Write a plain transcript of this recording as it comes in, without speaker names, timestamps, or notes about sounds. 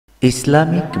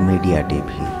Islamic media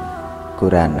TV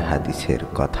কুরআন হাদিসের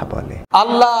কথা বলে।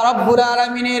 আল্লাহ রাব্বুল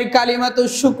আলামিনের কালিমাতু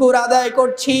শুকর আদায়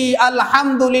করছি,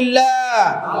 আলহামদুলিল্লাহ।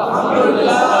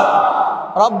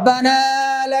 রব্বানা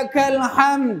লাকাল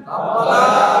হামদ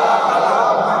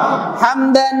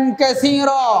হামদান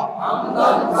কাসীরা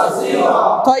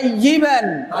তাইয়িবান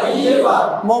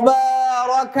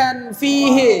মুবারাকান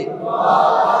ফীহি।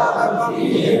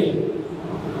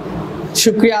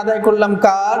 শুকরিয়া আদায় করলাম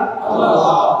কার?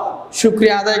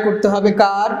 শুকরিয়া আদায় করতে হবে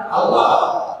কার?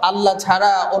 আল্লাহ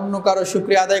ছাড়া অন্য কারো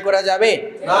শুকরিয়া আদায় করা যাবে?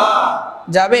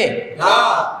 যাবে না।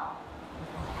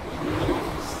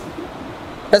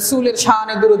 রাসূলের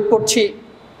শানে দরুদ পড়ছি,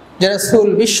 যে রাসূল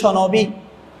বিশ্ব নবী,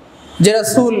 যে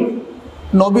রাসূল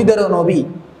নবীদেরও নবী,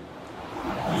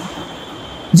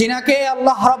 যিনাকে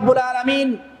আল্লাহ রাব্বুল আলামিন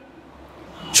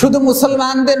শুধু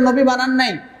মুসলমানদের নবী বানান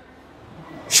নাই,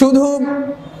 শুধু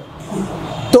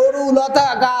তরুলতা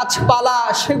গাছপালা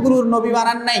সেগুলোর নবী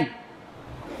বানান নাই,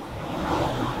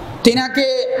 তিনাকে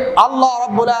আল্লাহ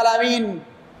রাব্বুল আলামিন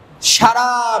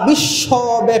সারা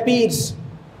বিশ্বব্যাপী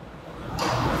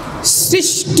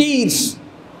সৃষ্টির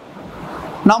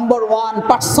নম্বর 1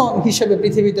 পারসন হিসেবে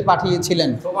পৃথিবীতে পাঠিয়েছিলেন।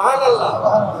 সুবহানাল্লাহ।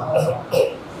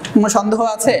 কোনো সন্দেহ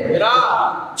আছে?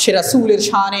 সে রাসূলের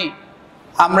শানে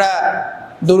আমরা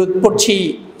দরুদ পড়ছি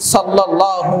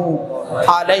সাল্লাল্লাহু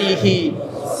আলাইহি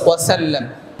ওয়াসাল্লাম।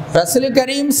 রাসূল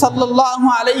করিম সাল্লাল্লাহু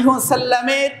আলাইহি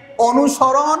ওয়াসাল্লামের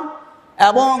অনুসরণ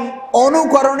এবং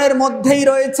অনুকরণের মধ্যেই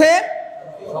রয়েছে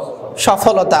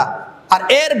সফলতা, আর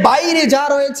এর বাইরে যা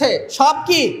রয়েছে সব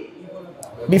কি?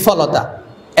 বিফলতা।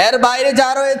 এর বাইরে যা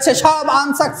রয়েছে সব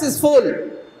আনসাকসেসফুল,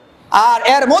 আর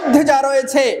এর মধ্যে যা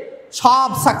রয়েছে সব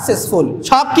সাকসেসফুল।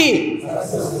 সব কি?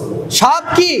 সব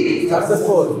কি?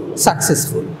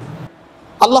 সাকসেসফুল।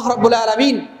 আল্লাহ রাব্বুল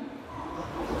আলামিন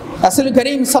রাসূল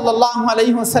করিম সাল্লাল্লাহু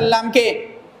আলাইহি ওয়াসাল্লামকে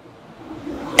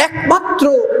একমাত্র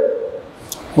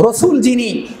রাসূল যিনি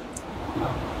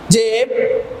যে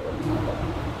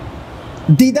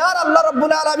দিদার আল্লাহ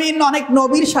রাব্বুল আলামিন অনেক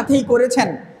নবীর সাথেই করেছেন,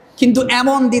 কিন্তু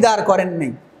এমন দিদার করেন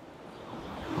নাই।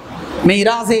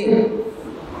 মিরাজে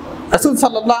রাসূল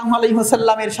সাল্লাল্লাহু আলাইহি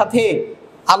ওয়াসাল্লামের সাথে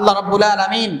আল্লাহ রাব্বুল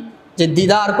আলামিন যে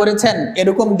দিদার করেছেন,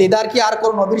 এরকম দিদার কি আর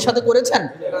কোন নবীর সাথে করেছেন?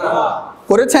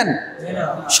 করেছেন?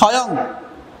 স্বয়ং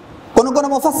কোন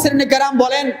মুফাসসিরিনে কেরাম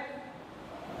বলেন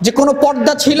যে কোন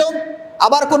পর্দা ছিল,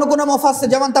 আবার কোন মুফাসসির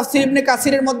যেমন তাফসীর ইবনে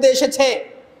কাসিরের মধ্যে এসেছে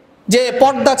যে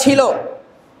পর্দা ছিল,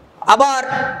 আবার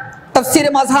তাফসীরে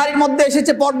মাযহারির মধ্যে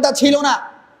এসেছে পর্দা ছিল না,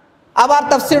 আবার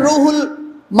তাফসীর রুহুল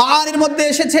মাআনির মধ্যে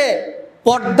এসেছে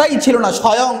পর্দাই ছিল না।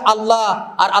 স্বয়ং আল্লাহ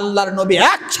আর আল্লাহর নবী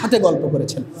একসাথে গল্প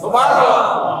করেছেন। সুবহানাল্লাহ।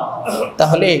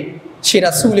 তাহলে সে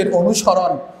রাসূলের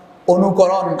অনুসরণ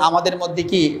অনুকরণ আমাদের মধ্যে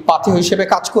কি পাথে হিসেবে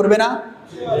কাজ করবে না?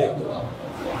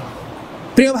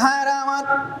 প্রিয় ভাইরা আমার,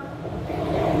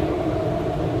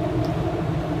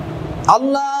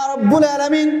 আল্লাহ রাব্বুল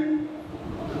আলামিন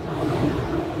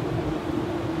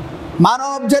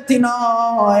মানব জাতি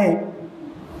নয়,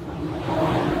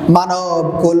 মানব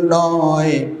কুল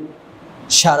নয়,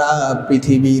 সারা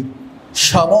পৃথিবীর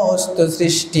সমস্ত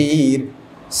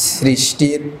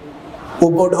সৃষ্টির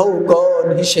উপঢৌকন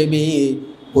হিসেবে,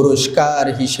 পুরস্কার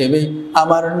হিসেবে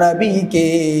আমার নবীকে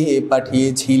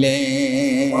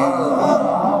পাঠিয়েছিলেন।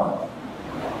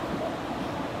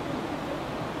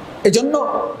 এজন্য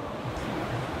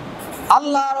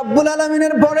আল্লাহ রাব্বুল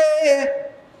আলামিনের পরে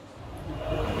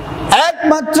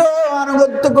একমাত্র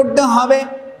আনুগত্য করতে হবে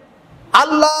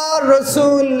আল্লাহর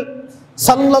রাসূল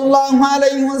সাল্লাল্লাহু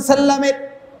আলাইহি ওয়াসাল্লামের।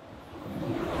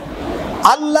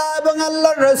 আল্লাহ এবং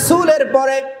আল্লাহর রাসূলের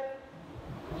পরে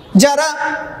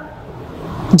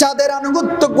যাদের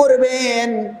আনুগত্য করবেন,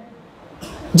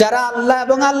 যারা আল্লাহ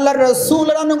এবং আল্লাহর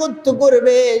রাসূলের আনুগত্য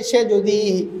করবে, সে যদি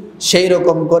সেই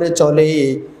রকম করে চলে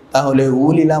তাহলে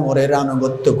উলিল আমরের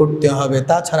আনুগত্য করতে হবে,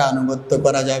 তাছাড়া আনুগত্য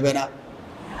করা যাবে না।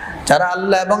 যারা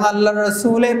আল্লাহ এবং আল্লাহর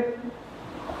রাসূলের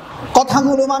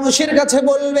কথাগুলো মানুষের কাছে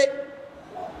বলবে,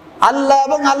 আল্লাহ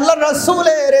এবং আল্লাহর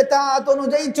রাসূলের ইতাআত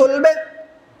অনুযায়ী চলবে,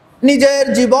 নিজের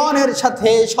জীবনের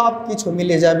সাথে সবকিছু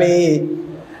মিলে যাবে,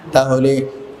 তাহলে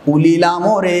উলিল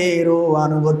আমরেরও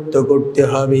আনুগত্য করতে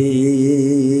হবে।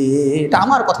 এটা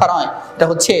আমার কথা নয়, এটা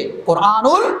হচ্ছে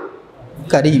কোরআনুল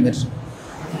কারীমের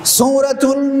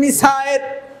সূরাতুন নিসায়ের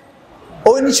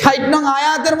 59 নং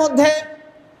আয়াতের মধ্যে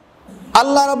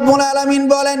আল্লাহ রাব্বুল আলামিন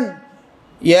বলেন,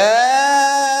 ইয়া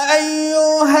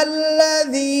আইয়ুহাল্লাযীনা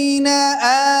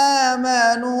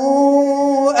আমানু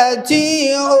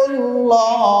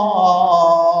আতিউল্লাহ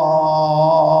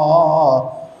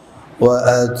ওয়া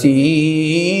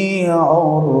আতিউর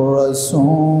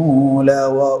রাসূল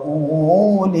ওয়া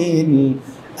উলিল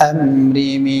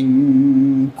আমরি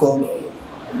মিনকুম।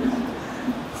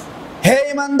 হে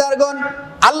ঈমানদারগণ,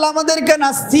 আল্লাহ আমাদেরকে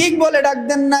নাস্তিক বলে ডাক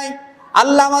দেন নাই,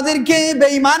 আল্লাহ আমাদেরকে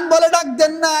বেঈমান বলে ডাক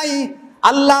দেন নাই,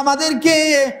 আল্লাহ আমাদেরকে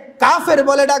কাফের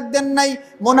বলে ডাক দেন নাই,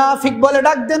 মুনাফিক বলে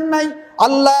ডাক দেন নাই।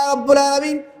 আল্লাহ রাব্বুল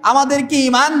আলামিন আমাদেরকে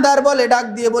ঈমানদার বলে ডাক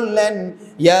দিয়ে বললেন,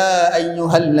 ইয়া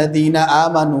আইয়ুহাল্লাযীনা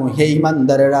আমানু, হে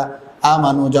ঈমানদারেরা,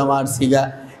 আমানু জমার সিগা,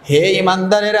 হে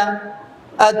ঈমানদারেরা,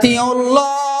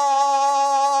 আতিউল্লাহ,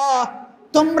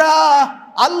 তোমরা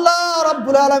আল্লাহ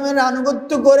রাব্বুল আলামিনের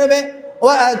আনুগত্য করবে,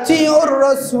 ওয়া আতিউর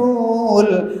রাসূল,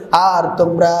 আর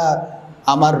তোমরা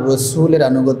আমার রাসূলের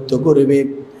আনুগত্য করবে,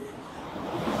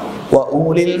 ওয়া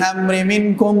উলিল আমরি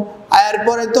মিনকুম,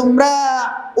 এরপরে তোমরা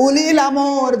উলিল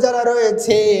আমর যারা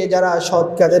রয়েছে, যারা সৎ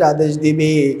কাজের আদেশ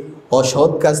দিবে,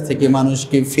 অসৎ কাজ থেকে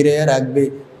মানুষকে ফিরিয়ে রাখবে,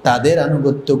 তাদের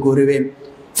আনুগত্য করবে।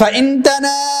 ফাইন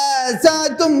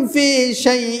তানাযাতুম ফি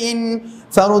শাইইন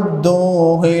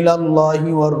ফারুদ্দুহু ইলাল্লাহি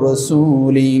ওয়ার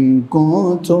রাসূলি ইন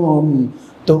কুনতুম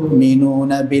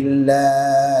তুমিনুনা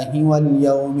বিল্লাহি ওয়াল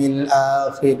ইয়াউমিল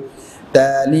আখির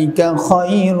যালিকা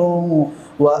খায়রুন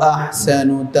ওয়া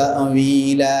আহসানু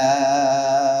তা'ওয়িলা।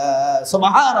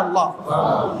 সুবহানাল্লাহ,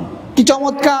 কি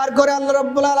চমৎকার করে আল্লাহ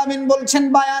রাব্বুল আলামিন বলছেন,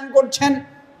 বয়ান করছেন।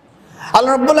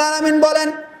 আল্লাহ রাব্বুল আলামিন বলেন,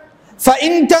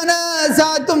 ফাইন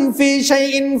তানাযাতুম ফি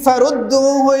শাইইন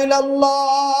ফারুদ্দুহু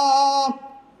ইলাল্লাহ,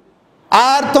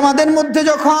 আর তোমাদের মধ্যে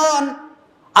যখন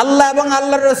আল্লাহ এবং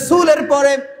আল্লাহর রাসূলের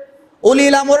পরে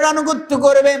উলিল আমরের আনুগত্য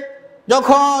করবে,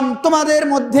 যখন তোমাদের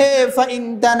মধ্যে ফাইন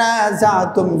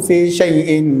তানাযাতুম ফি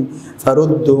শাইইন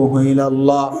ফারুদ্দুহু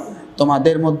ইলাল্লাহ,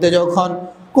 তোমাদের মধ্যে যখন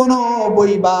কোনো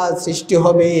বৈবাদ সৃষ্টি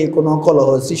হবে, কোনো কলহ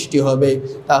সৃষ্টি হবে,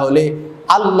 তাহলে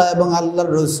আল্লাহ এবং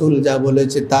আল্লাহর রাসূল যা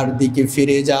বলেছে তার দিকে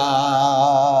ফিরে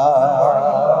যাও।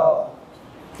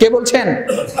 কে বলছেন?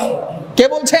 কে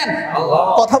বলছেন?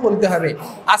 কথা বলতে হবে।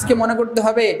 আজকে মনে করতে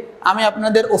হবে আমি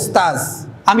আপনাদের ওস্তাদ,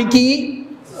 আমি কি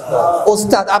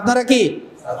ওস্তাদ, আপনারা কি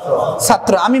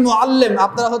ছাত্র, আমি মুআল্লিম,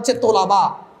 আপনারা হচ্ছে তোলাবা,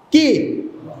 কি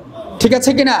ঠিক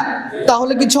আছে কিনা?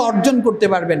 তাহলে কিছু অর্জন করতে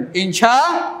পারবেন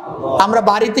ইনশাআল্লাহ। আমরা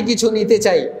বাড়িতে কিছু নিতে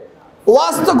চাই,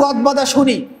 ওয়াজ তো গদবাদা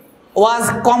শুনি, ওয়াজ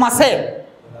কম আছে?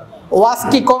 ওয়াজ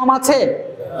কি কম আছে?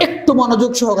 একটু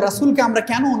মনোযোগ সহ রাসূলকে আমরা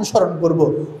কেন অনুসরণ করব,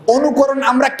 অনুকরণ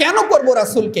আমরা কেন করব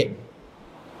রাসূলকে?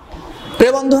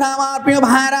 প্রিয় বন্ধুরা আমার, প্রিয়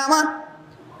ভাইরা আমার,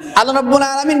 আল্লাহ রাব্বুল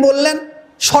আলামিন বললেন,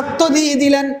 শর্ত দিয়ে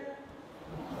দিলেন,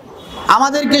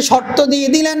 আমাদেরকে শর্ত দিয়ে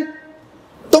দিলেন,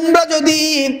 তোমরা যদি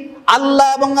আল্লাহ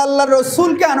এবং আল্লাহর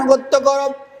রাসূলকে আনুগত্য করো,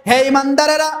 হে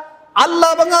ঈমানদারেরা, আল্লাহ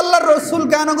এবং আল্লাহর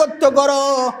রাসূলকে আনুগত্য করো,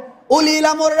 উলিল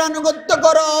আমরের আনুগত্য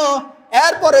করো,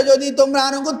 এরপরে যদি তোমরা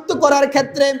আনুগত্য করার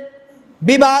ক্ষেত্রে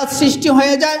বিবাদ সৃষ্টি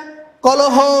হয়ে যায়,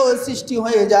 কলহ সৃষ্টি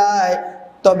হয়ে যায়,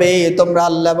 তবে তোমরা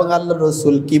আল্লাহ এবং আল্লাহর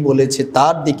রাসূল কি বলেছে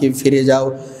তার দিকে ফিরে যাও।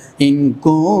 ইন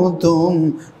কুনতুম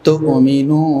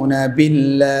তুমিনুনা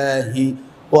বিল্লাহি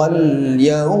ওয়াল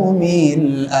ইয়াউমিল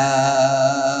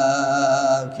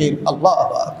আখির।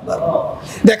 আল্লাহু আকবার।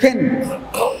 দেখেন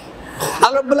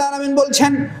আল্লাহ রাব্বুল আলামিন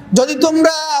বলছেন, যদি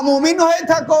তোমরা মুমিন হয়ে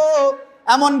থাকো,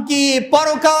 এমনকি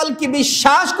পরকাল কি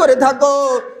বিশ্বাস করে থাকো,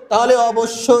 তাহলে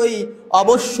অবশ্যই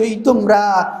অবশ্যই তোমরা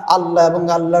আল্লাহ এবং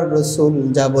আল্লাহর রাসূল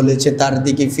যা বলেছে তার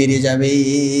দিকে ফিরে যাবে।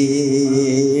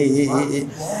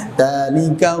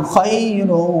 তালিকা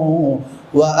খায়রু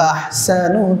ওয়া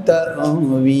আহসানু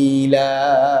তা'ওয়িলা,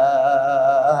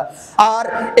 আর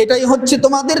এটাই হচ্ছে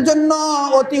তোমাদের জন্য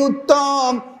অতি উত্তম,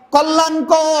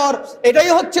 কল্যাণকর, এটাই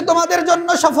হচ্ছে তোমাদের জন্য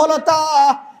সফলতা,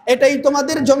 এটাই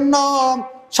তোমাদের জন্য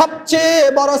সবচেয়ে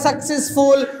বড়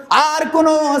সাকসেসফুল, আর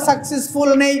কোনো সাকসেসফুল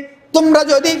নেই। তোমরা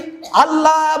যদি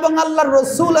আল্লাহ এবং আল্লাহর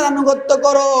রাসূলের আনুগত্য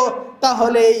করো,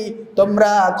 তাহলেই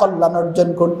তোমরা কল্যাণ অর্জন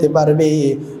করতে পারবে,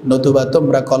 নতুবা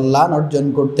তোমরা কল্যাণ অর্জন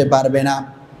করতে পারবে না।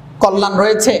 কল্যাণ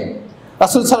রয়েছে,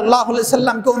 রাসূল সাল্লাল্লাহু আলাইহি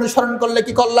সাল্লামকে অনুসরণ করলে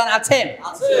কি কল্যাণ আছে?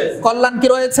 কল্যাণ কি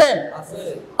রয়েছে?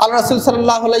 আল্লাহ রাসূল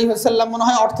সাল্লাল্লাহু আলাইহি ওয়াসাল্লাম মনে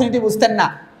হয় অর্থনীতি বুঝতেন না,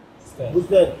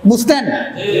 বুঝতেন?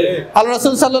 আল্লাহ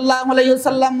রাসূল সাল্লাল্লাহু আলাইহি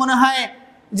ওয়াসাল্লাম মনে হয়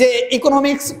যে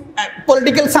ইকোনমিক্স,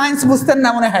 পলিটিক্যাল সায়েন্স বুঝতেন না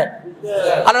মনে হয়।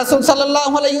 আর রাসূল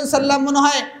সাল্লাল্লাহু আলাইহি ওয়াসাল্লাম মনে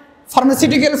হয়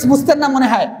ফার্মাসিউটিক্যালস বুঝতেন না মনে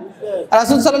হয়।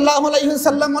 রাসূল সাল্লাল্লাহু আলাইহি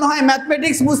ওয়াসাল্লাম মনে হয়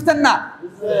ম্যাথমেটিক্স বুঝতেন না।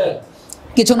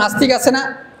 কিছু নাস্তিক আছে না,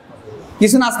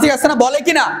 কিছু নাস্তিক আছে না, বলে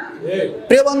কিনা?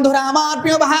 প্রিয় বন্ধুরা আমার,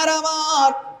 প্রিয় ভাইরা আমার,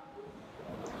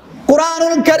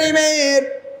 কুরআনুল কারীমের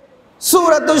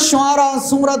সূরাতুশ শুআরা,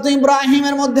 সূরাত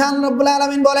ইব্রাহিমের মধ্যে আল্লাহ রাব্বুল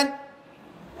আলামিন বলেন,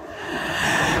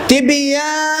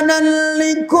 তিবিয়ানান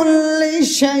লিকুল্লি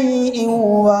শাইইন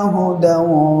ওয়া হুদান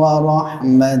ওয়া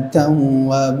রাহমাতান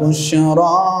ওয়া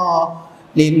বুশরা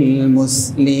লিল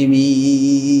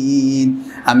মুসলিমিন।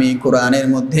 আমি কোরআনের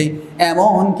মধ্যে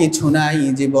এমন কিছু নাই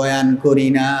যে বয়ান করি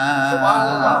না।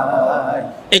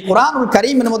 এই কোরআনুল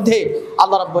কারীমের মধ্যে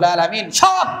আল্লাহ রাব্বুল আলামিন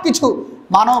সব কিছু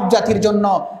মানব জাতির জন্য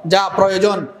যা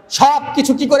প্রয়োজন সব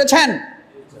কিছু কি করেছেন?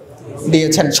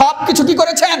 দিয়েছেন। সব কিছু কি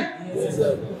করেছেন?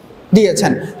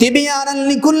 দিয়েছেন। তিবিয়ানান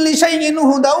লিকুল্লি শাইইন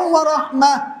হুদাও ওয়া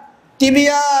রাহমাহ,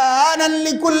 তিবিয়ানান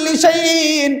লিকুল্লি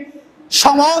শাইইন,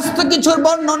 সমস্ত কিছুর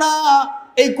বর্ণনা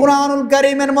এই কোরআনুল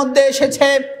কারীমের মধ্যে এসেছে।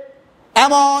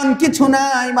 এমন কিছু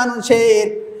নাই মানুষের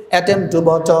অ্যাটেম টু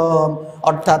বটম,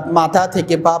 অর্থাৎ মাথা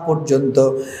থেকে পা পর্যন্ত,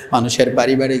 মানুষের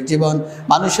পারিবারিক জীবন,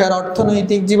 মানুষের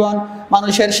অর্থনৈতিক জীবন,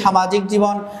 মানুষের সামাজিক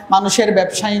জীবন, মানুষের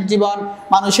ব্যবসায়িক জীবন,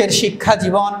 মানুষের শিক্ষা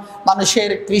জীবন, মানুষের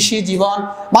কৃষি জীবন,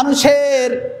 মানুষের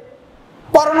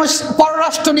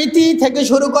পররাষ্ট্রনীতি থেকে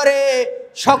শুরু করে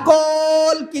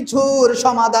সকল কিছুর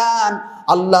সমাধান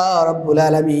আল্লাহ রাব্বুল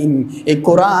আলামিন এই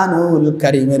কোরআনুল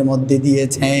কারীমের মধ্যে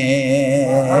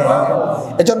দিয়েছেন।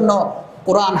 এজন্য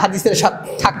কোরআন হাদিসের সাথে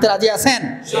থাকতে রাজি আছেন?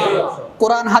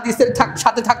 কোরআন হাদিসের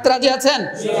সাথে থাকতে রাজি আছেন?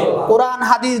 কোরআন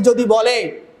হাদিস যদি বলে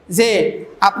যে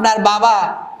আপনার বাবা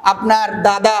আপনার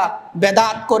দাদা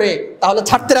বেদাত করে, তাহলে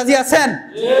ছাড়তে রাজি আছেন?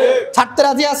 ছাড়তে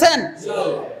রাজি আছেন?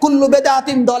 কুল্লু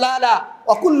বেদাতিন দলালা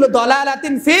ওয়া কুল্লু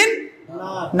দলালাতিন ফিন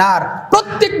নার।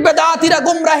 প্রত্যেক বেদাতিরা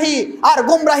গুমরাহি, আর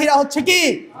গুমরাহিরা হচ্ছে কি?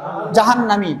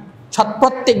 জাহান্নামী।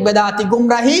 প্রত্যেক বেদাতি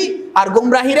গুমরাহি, আর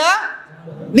গুমরাহিরা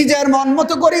নিজের মন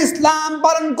মতো করে ইসলাম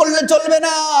পালন করলে চলবে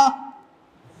না।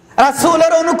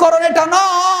 রাসূলের অনুকরণ এটা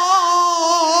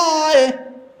নয়,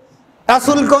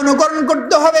 রাসূলকে অনুকরণ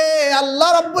করতে হবে। আল্লাহ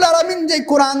রাব্বুল আলামিন যে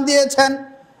কোরআন দিয়েছেন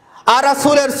আর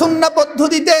রাসূলের সুন্নাহ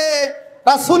পদ্ধতিতে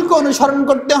রাসূলকে অনুসরণ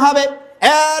করতে হবে।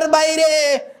 এর বাইরে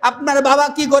আপনার বাবা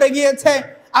কি করে গিয়েছে,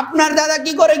 আপনার দাদা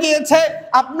কি করে গিয়েছে,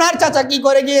 আপনার চাচা কি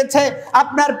করে গিয়েছে,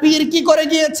 আপনার পীর কি করে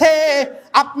গিয়েছে,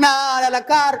 আপনার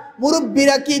এলাকার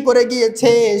মুরব্বীরা কি করে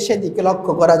গিয়েছে, সেদিকে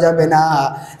লক্ষ্য করা যাবে না।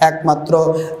 একমাত্র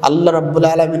আল্লাহ রাব্বুল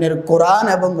আলামিনের কোরআন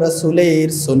এবং রাসূলের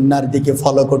সুন্নাহর দিকে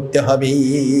ফলো করতে হবে,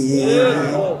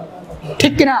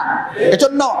 ঠিক কিনা?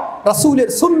 এজন্য রাসূলের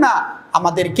সুন্নাহ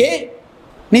আমাদেরকে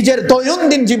নিজের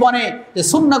দৈনন্দিন জীবনে যে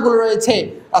সুন্নাহগুলো রয়েছে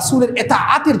রাসূলের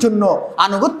ইতাআতের জন্য,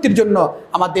 আনুগত্যের জন্য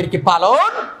আমাদেরকে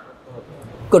পালন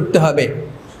করতে হবে।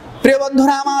 প্রিয়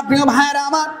বন্ধুরা আমার, প্রিয় ভাইয়েরা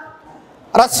আমার,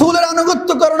 রাসূলের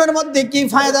আনুগত্যকরণের মধ্যে কি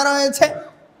ফায়দা রয়েছে?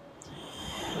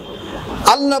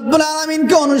 আল্লাহ রাব্বুল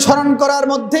আলামিনকে অনুসরণ করার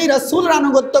মধ্যেই রাসূলের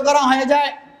আনুগত্য করা হয়ে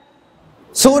যায়।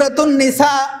 সূরাতুন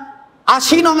নিসা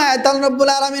 ৮০ নং আয়াতে আল্লাহ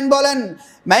রাব্বুল আলামিন বলেন,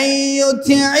 মান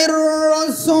ইউতি'র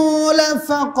রাসূল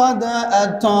ফাকাদ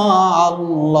আতা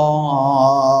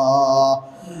আল্লাহ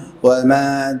ওয়া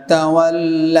মা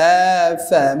তাওয়াল্লা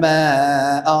ফামা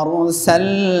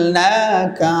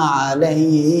আরসালনাকা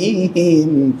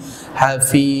আলাইহিম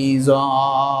হাফিজা।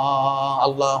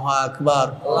 আল্লাহু আকবার,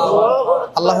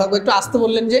 আল্লাহু আকবার। একটু আস্তে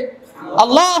বললেন যে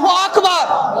আল্লাহু আকবার।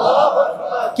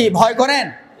 কি ভয় করেন?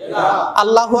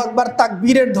 আল্লাহু আকবার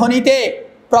তাকবীরের ধ্বনিতে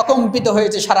প্রকম্পিত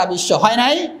হয়েছে সারা বিশ্ব, হয়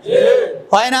নাই?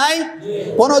 হয় নাই?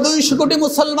 250 কোটি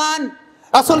মুসলমান,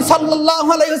 রাসূল সাল্লাল্লাহু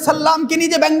আলাইহি ওয়াসাল্লামকে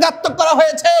নিজে ব্যঙ্গাত্মক করা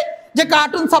হয়েছে, যে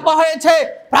কার্টুন ছাপা হয়েছে,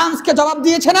 ফ্রান্সকে জবাব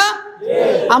দিয়েছে না?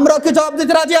 আমরাও কি জবাব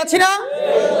দিতে রাজি আছি না?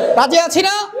 রাজি আছি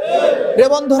না? রে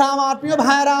বন্ধুরা আমার, প্রিয়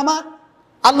ভাইয়েরা আমার,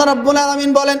 আল্লাহ রাব্বুল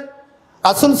আলামিন বলেন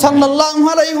রাসূল সাল্লাল্লাহু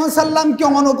আলাইহি ওয়াসাল্লামকে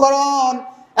অনুকরণ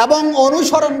এবং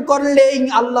অনুসরণ করলেই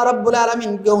আল্লাহ রাব্বুল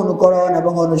আলামিনকে অনুকরণ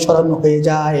এবং অনুসরণ হয়ে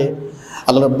যায়।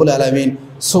 আল্লাহ রাব্বুল আলামিন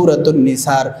সূরাতুন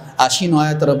নিসার ৮০ নং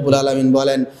আয়াতে রাব্বুল আলামিন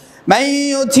বলেন, মান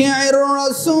ইউতি'র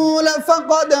রাসূল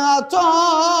ফাকাদ আতা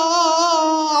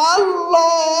আল্লাহ।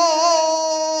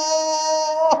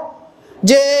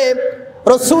 যে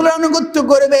রাসূলের আনুগত্য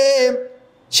করবে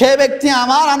সে ব্যক্তি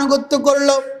আমার আনুগত্য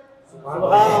করলো।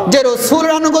 যে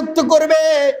রাসূলের আনুগত্য করবে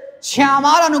সে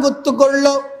আমার আনুগত্য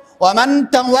করলো। ওয়ামান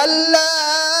তাওয়াল্লা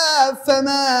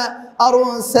ফামা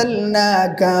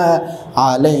আরসালনাকা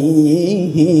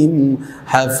আলাইহিম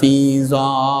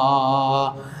হাফিজা।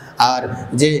 আর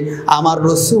যে আমার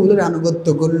রাসূলের আনুগত্য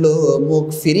করলো, মুখ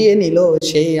ফিরিয়ে নিল,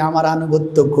 সে আমার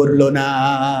আনুগত্য করলো না।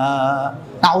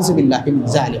 নাউযুবিল্লাহি মিন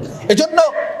যালিক। এজন্য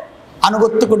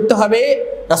আনুগত্য করতে হবে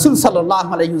রাসূল সাল্লাল্লাহু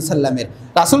আলাইহি ওয়াসাল্লামের,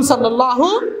 রাসূল সাল্লাল্লাহু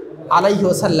আলাইহি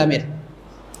ওয়াসাল্লামের।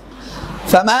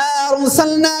 ফামা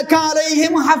আরসালনাকা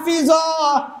আলাইহিম হাফিজা।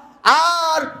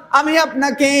 আর আমি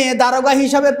আপনাকে দারোগা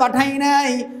হিসাবে পাঠাই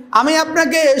নাই, আমি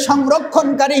আপনাকে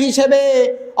সংরক্ষণকারী হিসেবে,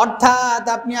 অর্থাৎ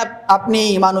আপনি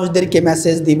মানুষদেরকে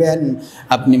মেসেজ দিবেন,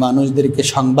 আপনি মানুষদেরকে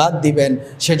সংবাদ দিবেন,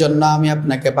 সেজন্য আমি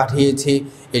আপনাকে পাঠিয়েছি।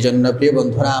 এজন্য প্রিয়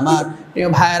বন্ধুরা আমার, প্রিয়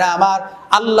ভাইয়েরা আমার,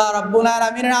 আল্লাহ রাব্বুল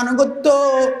আলামিনের আনুগত্য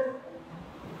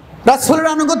রাসূলের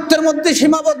আনুগত্যের মধ্যে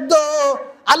সীমাবদ্ধ,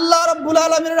 আল্লাহ রাব্বুল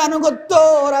আলামিনের আনুগত্য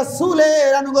রাসূলের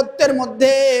আনুগত্যের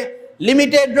মধ্যে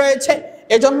লিমিটেড রয়েছে।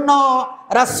 এজন্য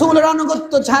রাসূলের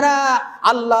আনুগত্য ছাড়া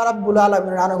আল্লাহ রাব্বুল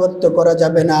আলামিনের আনুগত্য করা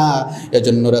যাবে না।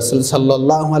 এজন্য রাসূল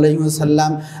সাল্লাল্লাহু আলাইহি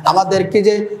ওয়াসাল্লাম আমাদেরকে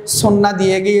যে সুন্নাহ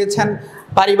দিয়ে গিয়েছেন,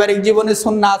 পারিবারিক জীবনে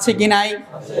সুন্নাহ আছে কি নাই,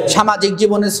 সামাজিক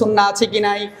জীবনে সুন্নাহ আছে কি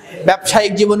নাই,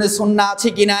 ব্যবসায়িক জীবনে সুন্নাহ আছে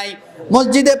কি নাই,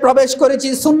 মসজিদে প্রবেশ করেছি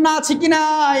সুন্নাহ আছে কি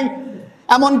নাই,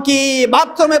 এমনকি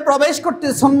বাথরুমে প্রবেশ করতে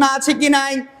সুন্নাহ আছে কি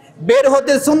নাই, বের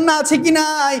হতে সুন্নাহ আছে কি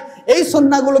নাই, এই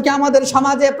সুন্নাহগুলো কি আমাদের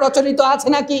সমাজে প্রচলিত আছে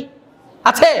নাকি?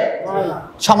 আছে?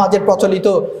 সমাজে প্রচলিত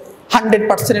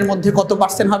 100% এর মধ্যে কত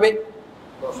পার্সেন্ট হবে?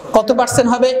 কত পার্সেন্ট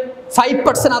হবে?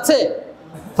 5% আছে?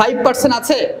 5%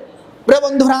 আছে? প্রিয়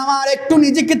বন্ধুরা আমার, একটু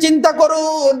নিজেকে চিন্তা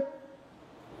করুন।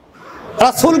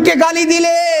 রাসূলকে গালি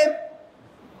দিলে,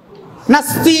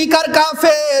 নাস্তিক আর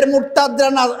কাফের মুরতাদরা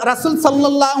রাসূল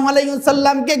সাল্লাল্লাহু আলাইহি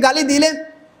ওয়াসাল্লামকে গালি দিলে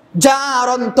যার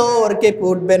অন্তর কেঁপে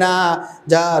উঠবে না,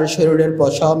 যার শরীরের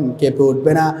পশম কেঁপে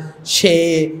উঠবে না, সে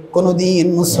কোনোদিন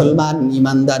মুসলমান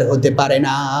ইমানদার হতে পারে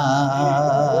না।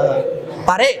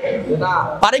 পারে?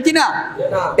 পারে কিনা?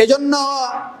 এজন্য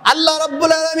আল্লাহ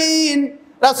রাব্বুল আলামিন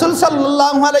রাসূল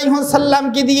সাল্লাল্লাহু আলাইহি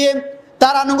ওয়াসাল্লামকে দিয়ে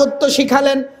তার আনুগত্য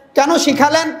শিখালেন। কেন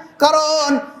শিখালেন? কারণ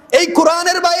এই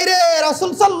কোরআনের বাইরে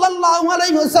রাসূল সাল্লাল্লাহু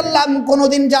আলাইহি ওয়াসাল্লাম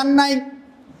কোনোদিন যান নাই।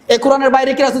 এই কোরআনের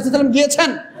বাইরে কি রাসূল সাল্লাল্লাহু আলাইহি ওয়াসাল্লাম গিয়েছেন?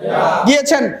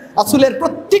 গিয়েছেন। রাসূলের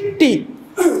প্রত্যেকটি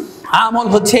আমল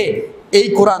হচ্ছে এই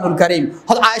কোরআনুল কারীম।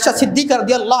 হযরত আয়েশা সিদ্দিকা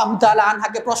রাদিয়াল্লাহু তাআলা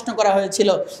আনহাকে প্রশ্ন করা হয়েছিল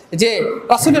যে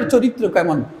রাসূলের চরিত্র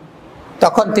কেমন?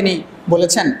 তখন তিনি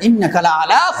বলেছেন, ইন্নাকা লা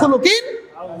আলা খুলুকিন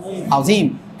আযীম।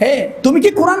 হে, তুমি কি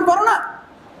কোরআন পড়ো না?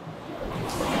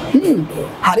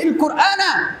 হারিল কোরআনা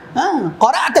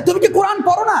করাআতা, তুমি কি কোরআন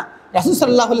পড়ো না? রাসূল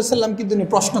সাল্লাল্লাহু আলাইহি ওয়াসাল্লাম কি তুমি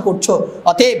প্রশ্ন করছো?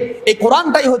 অতএব এই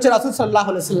কোরআনটাই হচ্ছে রাসূল সাল্লাল্লাহু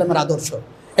আলাইহি ওয়াসাল্লামের আদর্শ।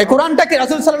 এই কোরআনটাকে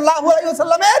রাসূল সাল্লাল্লাহু আলাইহি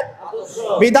ওয়াসাল্লামের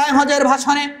বিদায় হজের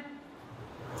ভাষণে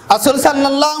রাসূল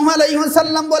সাল্লাল্লাহু আলাইহি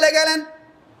ওয়াসাল্লাম বলে গেলেন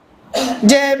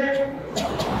যে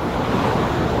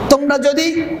তোমরা যদি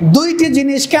দুইটি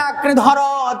জিনিসকে আঁকড়ে ধরো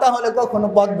তাহলে কখনো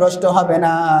পথভ্রষ্ট হবে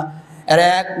না। এর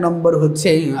এক নম্বর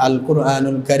হচ্ছে আল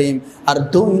কোরআনুল কারীম, আর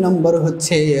দুই নম্বর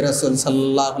হচ্ছে রাসূল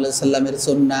সাল্লাল্লাহু আলাইহি ওয়াসাল্লামের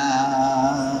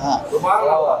সুন্নাহ।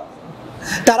 সুবহানাল্লাহ।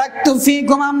 তারাকতু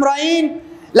ফীকুম আমরাইন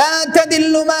লা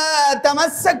তাদিল্লু মা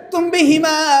তামাসসাকতুম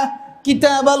বিহিমা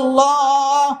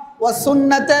কিতাবাল্লাহ ওয়া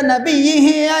সুন্নাতা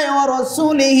নাবিয়্যিহি ওয়া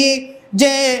রাসূলিহি,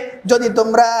 যে যদি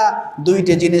তোমরা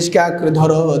দুইটি জিনিসকে আঁকড়ে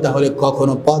ধরো তাহলে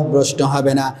কখনো পথভ্রষ্ট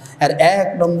হবে না। আর এক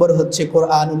নম্বর হচ্ছে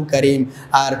কোরআনুল কারীম,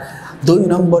 আর দুই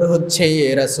নম্বর হচ্ছে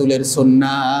রাসূলের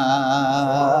সুন্নাহ।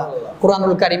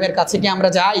 কোরআনুল কারীমের কাছে কি আমরা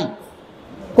যাই?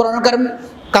 কোরআনুল কারীম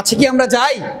কাছে কি আমরা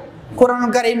যাই?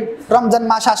 কোরআনুল কারীম রমজান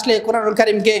মাস আসলে কোরআনুল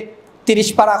কারীমকে 30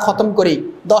 পারা খতম করি,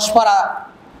 10 পারা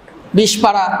 20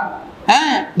 পারা,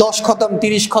 10 খতম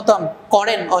 30 খতম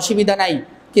করেন, অসুবিধা নাই।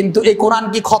 কিন্তু এই কোরআন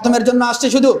কি খতমের জন্য আসছে?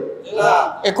 শুধু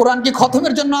এই কোরআন কি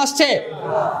খতমের জন্য আসছে?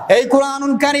 এই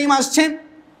কোরআনুল কারীম আসছে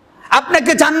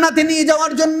আপনাকে জান্নাতে নিয়ে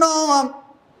যাওয়ার জন্য।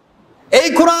 এই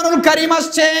কোরআনুল কারীম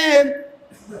আসছে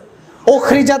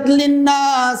উখরিজাত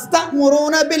লিন-নাস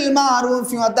তা'মুরুনা বিল মা'রুফ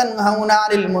ওয়া তানহাউনা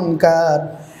আনিল মুনকার,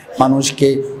 মানুষকে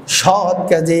সৎ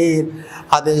কাজের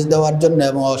আদেশ দেওয়ার জন্য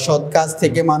এবং অসৎ কাজ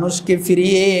থেকে মানুষকে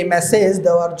ফিরিয়ে মেসেজ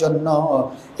দেওয়ার জন্য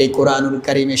এই কোরআনুল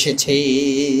কারীম এসেছে।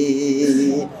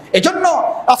 এজন্য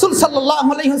রাসূল সাল্লাল্লাহু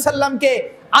আলাইহি ওয়াসাল্লামকে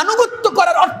আনুগত্য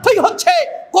করার অর্থই হচ্ছে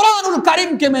কোরআনুল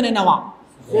কারীমকে মেনে নেওয়া।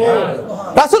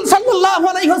 রাসূল সাল্লাল্লাহু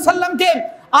আলাইহি ওয়াসাল্লামকে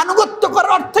আনুগত্য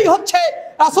করার অর্থই হচ্ছে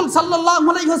রাসূল সাল্লাল্লাহু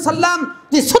আলাইহি ওয়াসাল্লাম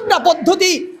যে সুন্নাহ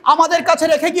পদ্ধতি আমাদের কাছে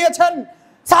রেখে গিয়েছেন,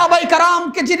 সাহাবায়ে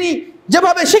কেরামকে যিনি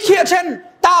যেভাবে শিখিয়েছেন,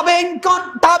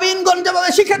 তাবিঈনগণ যেভাবে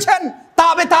শিখেছেন,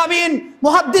 তাবিঈন,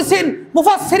 মুহাদ্দিসিন,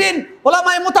 মুফাসসিরিন,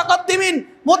 উলামায়ে মুতাকাদ্দিমিন,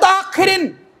 মুতাআখিরিন,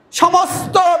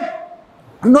 সমস্ত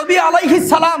নবী আলাইহিস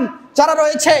সালাম যারা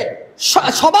রয়েছে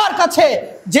সবার কাছে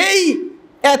যেই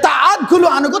তাআতগুলো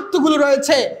আনুগত্যগুলো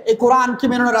রয়েছে, এই কোরআনকে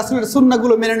মেনে নেওয়া, রাসূলের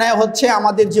সুন্নাহগুলো মেনে নেওয়া হচ্ছে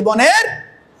আমাদের জীবনের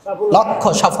লক্ষ্য,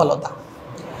 সফলতা।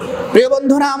 প্রিয়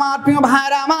বন্ধুরা আমার, প্রিয়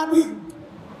ভাইরা আমার,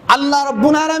 আল্লাহ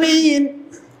রাব্বুল আলামিন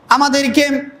আমাদেরকে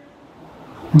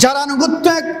যারা আনুগত্য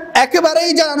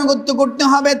একেবারেই যারা আনুগত্য করতে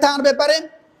হবে তার ব্যাপারে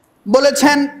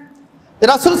বলেছেন।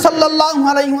 রাসূল সাল্লাল্লাহু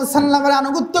আলাইহি ওয়াসাল্লামের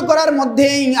আনুগত্য করার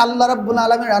মধ্যেই আল্লাহ রাব্বুল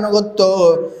আলামিনের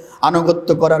আনুগত্য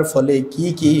করার ফলে কি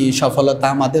কি সফলতা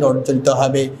আমাদের অর্জিত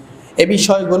হবে, এই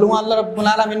বিষয়গুলো আল্লাহ রাব্বুল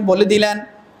আলামিন বলে দিলেন।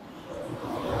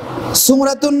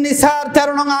 সূরাতুন নিসার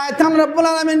 13 নং আয়াতে আল্লাহ রাব্বুল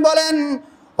আলামিন বলেন,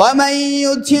 وَمَن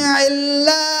يُطِعِ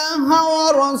اللَّهَ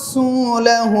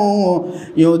وَرَسُولَهُ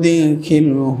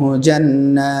يُدْخِلْهُ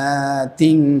جَنَّاتٍ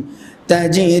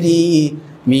تَجْرِي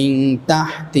مِن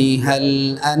تَحْتِهَا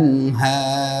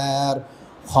الْأَنْهَارُ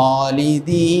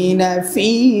খালিদিনা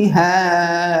ফিহা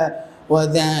ওয়া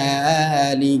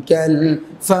যালিকাল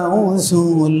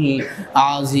ফাওজুল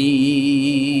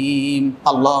আযীম।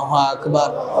 আল্লাহু আকবার।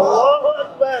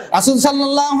 রাসূল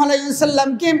সাল্লাল্লাহু আলাইহি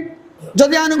ওয়াসাল্লামকে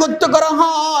যদি আনুগত্য করা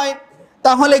হয়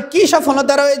তাহলে কি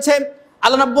সফলতা রয়েছে?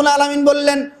 আল্লাহ রাব্বুল আলামিন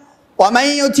বললেন, ওয়ামান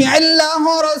ইউতি'আল্লাহু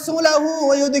ওয়া রাসূলাহু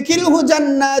ইউদখিলহু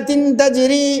জান্নাতিন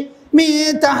তাজরি মিন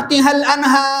তাহতিহাল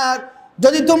আনহার।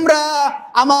 যদি তোমরা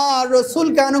আমার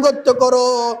রাসূলকে আনুগত্য করো,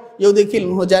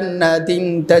 ইউদখিলহু জান্নাতিন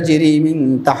তাজরি মিন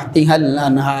তাহতিহাল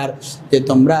আনহার, যে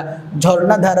তোমরা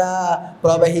ঝর্ণাধারা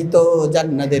প্রবাহিত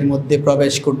জান্নাতের মধ্যে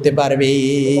প্রবেশ করতে পারবে।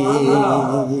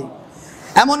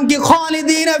 এমনকি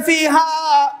খালিদিনা ফিহা,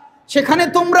 সেখানে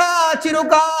তোমরা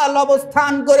চিরকাল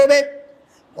অবস্থান করবে।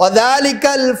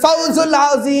 ওয়াযালিকাল ফাওজুল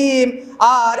আযীম,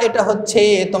 আর এটা হচ্ছে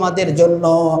তোমাদের জন্য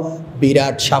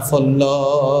বিরাট সাফল্য।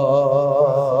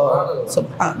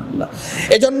 সুবহানাল্লাহ।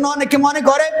 এজন্য অনেকে মনে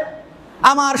করে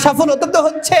আমার সফলতা তো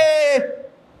হচ্ছে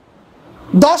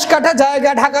 10 কাঠা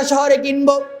জায়গা ঢাকা শহরে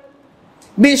কিনবো,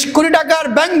 20 কোটি টাকার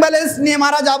ব্যাংক ব্যালেন্স নিয়ে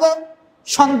মারা যাব,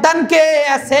 সন্তানকে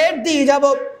অ্যাসেট দিয়ে যাব,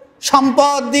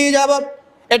 সম্পদ দিয়ে যাব।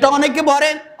 এটা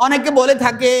অনেকে বলে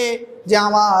থাকে যে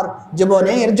আমার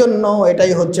জীবনের জন্য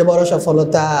এটাই হচ্ছে বড়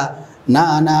সফলতা। না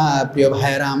না প্রিয়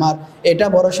ভাইয়েরা আমার, এটা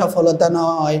বড় সফলতা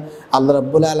নয়। আল্লাহ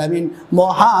রাব্বুল আলামিন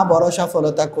মহা বড়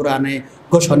সফলতা কোরআনে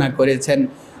ঘোষণা করেছেন।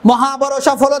 মহা বড়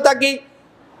সফলতা কি?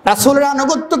 রাসূলের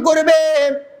আনুগত্য করবে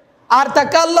আর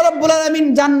তাকে আল্লাহ রাব্বুল আলামিন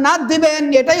জান্নাত দিবেন,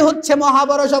 এটাই হচ্ছে মহা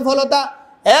বড় সফলতা।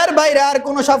 এর বাইরে আর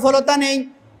কোনো সফলতা নেই,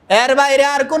 এর বাইরে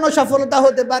আর কোনো সফলতা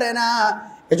হতে পারে না।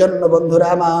 এজন্য বন্ধুরা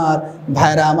আমার,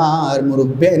 ভাইরা আমার,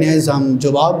 মুরব্বিয়ানে আযম,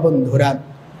 যুবক বন্ধুরা,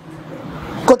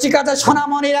 কচিকাঁচা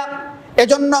সোনামণিরা,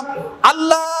 এজন্য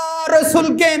আল্লাহ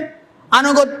রাসূলকে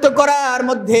আনুগত্য করার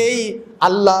মধ্যেই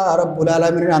আল্লাহ রাব্বুল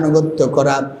আলামিনের আনুগত্য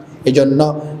করা। এজন্য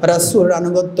রাসূলের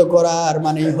আনুগত্য করার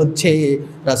মানে হচ্ছে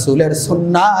রাসূলের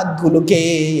সুন্নাতগুলোকে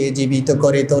জীবিত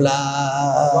করে তোলা।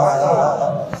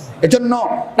 এজন্য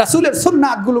রাসূলের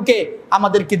সুন্নাতগুলোকে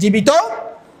আমাদেরকে জীবিত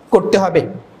করতে হবে।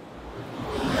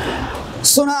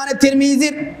 সুনানে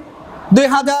তিরমিজির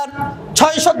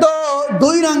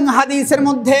 2602 নং হাদিসের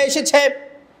মধ্যে এসেছে,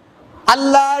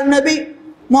 আল্লাহর নবী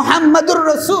মুহাম্মদুর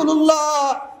রাসূলুল্লাহ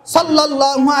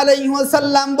সাল্লাল্লাহু আলাইহি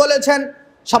ওয়াসাল্লাম বলেছেন।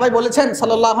 সবাই বলেছেন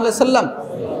সাল্লাল্লাহু আলাইহি ওয়াসাল্লাম,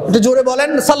 একটু জোরে বলেন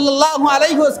সাল্লাল্লাহু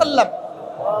আলাইহি ওয়াসাল্লাম।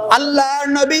 আল্লাহর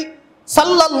নবী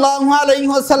সাল্লাল্লাহু আলাইহি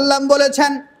ওয়াসাল্লাম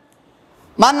বলেছেন,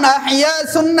 মান আহইয়া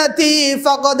সুন্নতি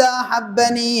ফাকাদ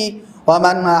আহাব্বানি ওয়া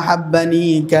মান আহাব্বানি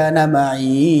কানা মাই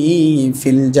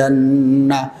ফিল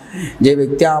জান্নাহ। যে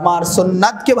ব্যক্তি আমার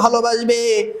সুন্নাতকে ভালোবাসবে,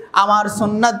 আমার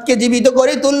সুন্নাতকে জীবিত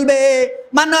করে তুলবে।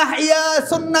 মান আহইয়া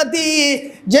সুন্নতি,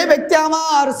 যে ব্যক্তি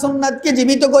আমার সুন্নাতকে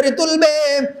জীবিত করে তুলবে,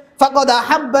 ফাকাদ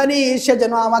আহাব্বানি, সে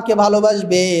যেন আমাকে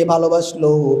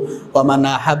ভালোবাসলো। ওয়া মান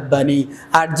আহাব্বানি,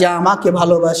 আর যে আমাকে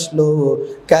ভালোবাসলো,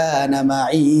 কানা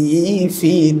মাই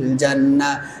ফিল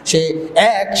জান্নাহ, সে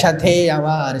একসাথে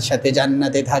আমার সাথে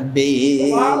জান্নাতে থাকবে।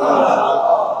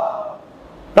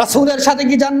 রাসূলের সাথে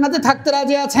কি জান্নাতে থাকতে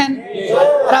রাজি আছেন?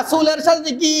 রাসূলের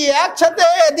সাথে কি একসাথে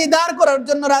দিদার করার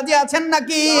জন্য রাজি আছেন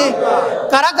নাকি?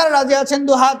 কারা কারা রাজি আছেন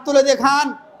দু হাত তুলে দেখান।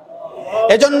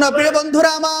 এজন্য প্রিয়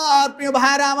বন্ধুরা আমার, প্রিয়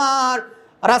ভাইরা আমার,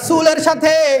 রাসূলের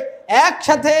সাথে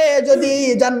একসাথে যদি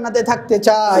জান্নাতে থাকতে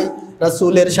চাই,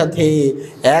 রাসূলের সাথে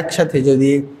একসাথে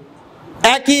যদি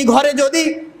একই ঘরে যদি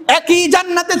একই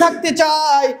জান্নাতে থাকতে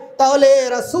চাই, তাহলে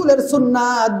রাসূলের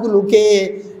সুন্নাতগুলোকে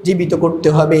জীবিত করতে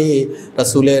হবে।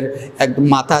 রাসূলের একদম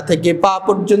মাথা থেকে পা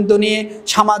পর্যন্ত নিয়ে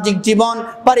সামাজিক জীবন,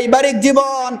 পারিবারিক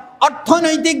জীবন,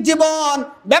 অর্থনৈতিক জীবন,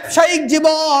 ব্যবসায়িক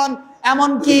জীবন,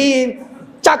 এমনকি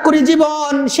চাকরি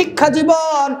জীবন, শিক্ষা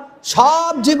জীবন,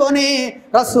 সব জীবনে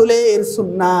রাসূলের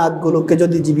সুন্নাতগুলোকে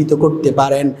যদি জীবিত করতে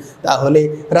পারেন, তাহলে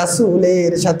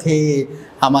রাসূলের সাথে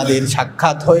আমাদের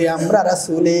সাক্ষাৎ হয়ে আমরা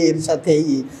রাসূলের সাথেই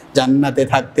জান্নাতে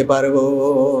থাকতে পারবো।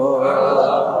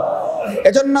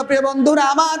 এজন্য প্রিয় বন্ধুরা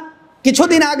আমার,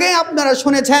 কিছুদিন আগে আপনারা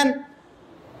শুনেছেন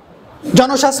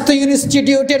জনস্বাস্থ্য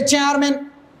ইনস্টিটিউটের চেয়ারম্যান,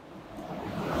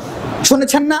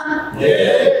 শুনেছেন না?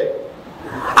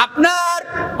 আপনার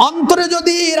অন্তরে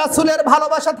যদি রাসূলের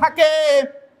ভালোবাসা থাকে,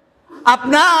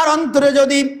 আপনার অন্তরে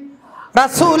যদি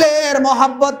রাসূলের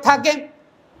মহব্বত থাকে,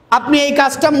 আপনি এই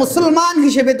কাজটা মুসলমান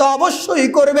হিসেবে তো অবশ্যই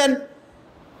করবেন।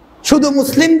 শুধু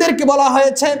মুসলিমদেরকে বলা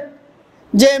হয়েছে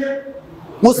যে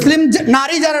মুসলিম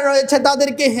নারী যারা রয়েছে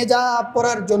তাদেরকে হিজাব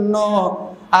পরার জন্য,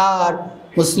 আর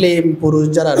মুসলিম পুরুষ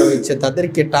যারা রয়েছে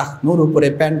তাদেরকে টাকনুর উপরে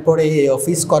প্যান্ট পরে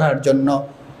অফিস করার জন্য।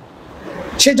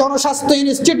 সে জনস্বাস্থ্য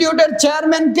ইনস্টিটিউটের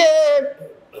চেয়ারম্যানকে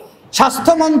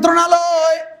স্বাস্থ্য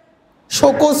মন্ত্রণালয়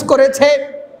শোকজ করেছে।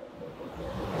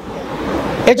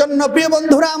 এজন্য প্রিয়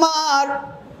বন্ধুরা আমার,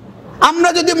 আমরা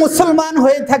যদি মুসলমান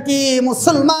হয়ে থাকি,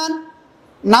 মুসলমান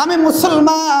নামে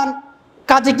মুসলমান,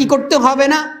 কাজে কি করতে হবে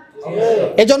না?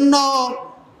 এজন্য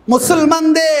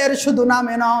মুসলমানদের শুধু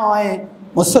নামে নয়,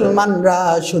 মুসলমানরা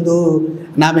শুধু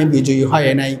নামে বিজয়ী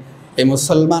হয় নাই, এই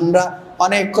মুসলমানরা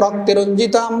অনেক রক্তে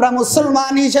রঞ্জিত আমরা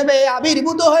মুসলমান হিসেবে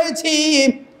আবির্ভূত হয়েছি।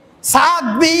 সাদ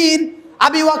বিন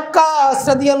আবি ওয়াক্কাস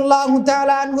রাদিয়াল্লাহু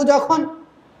তাআলা আনহু যখন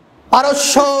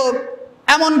পারস্য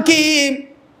এমনকি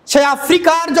সে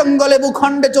আফ্রিকার জঙ্গলে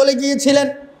ভূখণ্ডে চলে গিয়েছিলেন,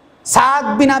 সাদ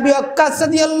বিন আবি ওয়াক্কাস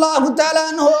রাদিয়াল্লাহু তাআলা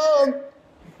আনহু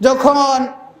যখন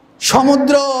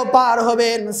সমুদ্র পার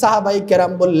হবেন, সাহাবাই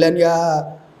কেরাম বললেন,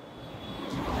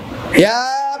 ইয়া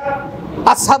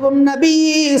আসহাবুন নবী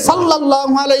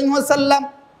সাল্লাল্লাহু আলাইহি ওয়াসাল্লাম,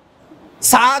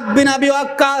 সাদ বিন আবি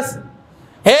ওয়াক্কাস,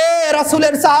 হে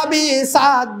রাসূলের সাহাবী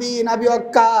সাদ বিন আবি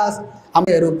ওয়াক্কাস,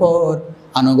 আমাদের উপর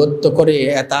আনুগত্য করে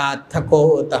এতাত থাকো,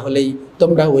 তাহলেই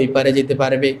তোমরা ওই পারে যেতে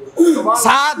পারবে।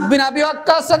 সাদ বিন আবি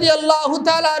ওয়াক্কাস রাদিয়াল্লাহু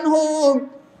তাআলা আনহু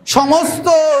সমস্ত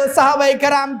সাহাবায়ে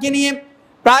কেরামকে নিয়ে,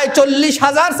 প্রায়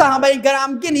 40,000 সাহাবায়ে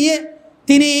কেরামকে নিয়ে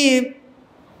তিনি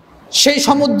সেই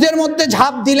সমুদ্রের মধ্যে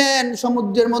ঝাঁপ দিলেন।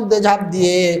 সমুদ্রের মধ্যে ঝাঁপ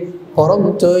দিয়ে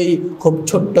পরন্তই খুব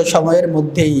ছোট্ট সময়ের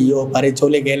মধ্যেই ওপারে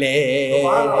চলে গেলে।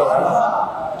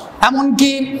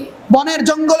 এমনকি বনের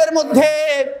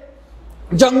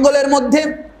জঙ্গলের মধ্যে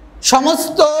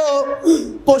সমস্ত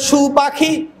পশু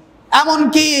পাখি,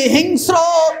 এমনকি হিংস্র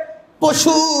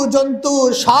পশু জন্তু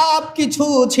সব কিছু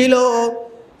ছিল।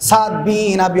 সাদ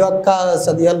বিন আবি ওয়াক্কাস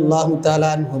রাদিয়াল্লাহু তাআলা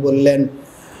আনহু বললেন,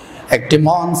 একটি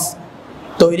মঞ্চ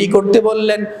তৈরি করতে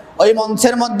বললেন। ওই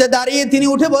মঞ্চের মধ্যে দাঁড়িয়ে তিনি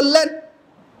উঠে বললেন,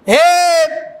 হে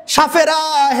সাফেরা,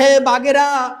 হে বাঘেরা,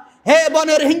 হে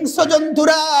বনের হিংস্র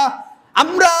জন্তুরা,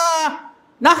 আমরা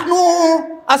নাহনু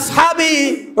আসহাবি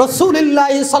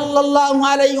রাসূলুল্লাহ সাল্লাল্লাহু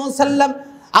আলাইহি ওয়াসাল্লাম,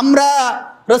 আমরা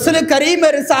রাসূল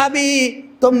করিমের সাহাবী,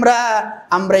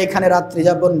 আমরা এখানে রাত্রি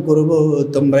যাপন করব,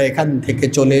 তোমরা এখান থেকে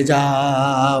চলে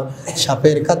যাও।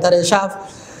 সাপের কাতারে সাপ,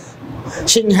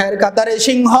 সিংহের কাতারে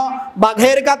সিংহ,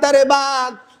 বাঘের কাতারে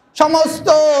বাঘ, সমস্ত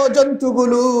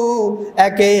জন্তুগুলো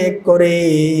এক এক করে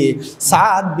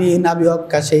সাদ বিন আবি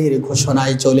ওয়াক্কাসের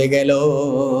ঘোষণায় চলে গেল।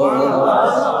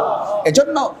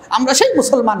 এজন্য আমরা সেই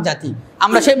মুসলমান জাতি,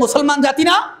 আমরা সেই মুসলমান জাতি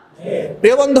না?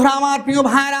 প্রিয় বন্ধুরা আমার, প্রিয়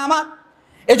ভাইরা আমার,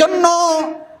 এজন্য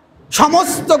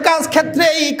সমস্ত কাজ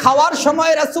ক্ষেত্রেই খাওয়ার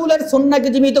সময় রাসূলের সুন্নাহকে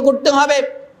জীবিত করতে হবে।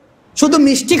 শুধু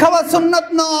মিষ্টি খাওয়ার সুন্নাত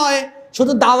নয়,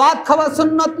 শুধু দাওয়াত খাওয়ার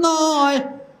সুন্নাত নয়,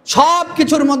 সব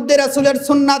কিছুর মধ্যে রাসূলের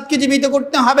সুন্নাতকে জীবিত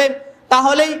করতে হবে।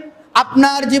 তাহলেই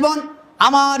আপনার জীবন,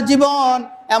 আমার জীবন,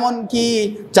 এমনকি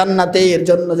জান্নাতের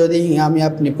জন্য যদি আমি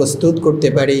আপনি প্রস্তুত করতে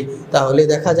পারি, তাহলে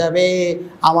দেখা যাবে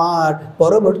আমার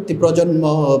পরবর্তী প্রজন্ম,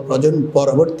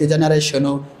 পরবর্তী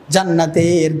জেনারেশনও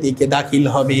জান্নাতের দিকে দাখিল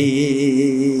হবে।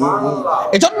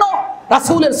 এজন্য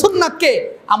রাসূলের সুন্নাতকে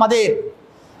আমাদের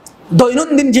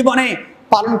দৈনন্দিন জীবনে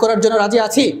পালন করার জন্য রাজি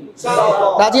আছি?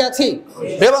 রাজি আছি?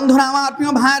 প্রিয় বন্ধুরা আমার,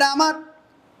 প্রিয় ভাইরা আমার,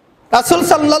 রাসূল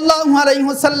সাল্লাল্লাহু আলাইহি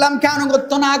ওয়াসাল্লামকে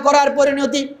আনুগত্য না করার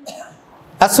পরিণতি,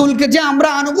 রাসূলকে যে আমরা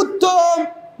আনুগত্য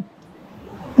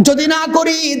যদি না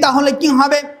করি তাহলে কি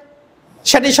হবে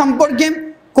সেটি সম্পর্কে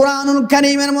কোরআনুল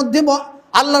কারীমের মধ্যে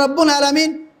আল্লাহ রাব্বুল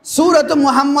আলামিন সূরাত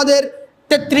মুহাম্মাদের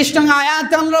 33 নং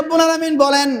আয়াতে আল্লাহ রাব্বুল আলামিন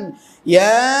বলেন,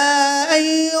 ইয়া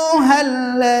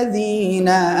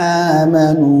আইয়ুহাল্লাযীনা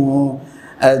আমানু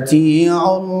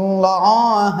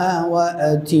আতিউল্লাহা ওয়া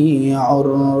আতিউর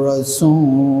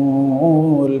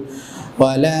রাসূল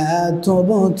ওয়া লা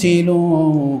তুবতিলু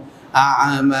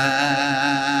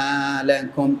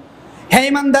আমালাকুম। হে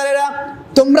ঈমানদারেরা,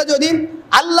 তোমরা যদি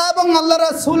আল্লাহ এবং আল্লাহর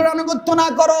রাসূলের আনুগত্য না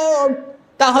করো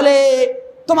তাহলে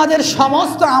তোমাদের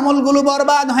সমস্ত আমলগুলো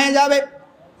বরবাদ হয়ে যাবে।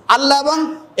 আল্লাহ এবং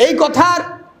এই কথার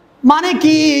মানে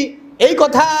কি? এই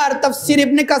কথার তাফসীর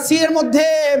ইবনে কাসিরের মধ্যে,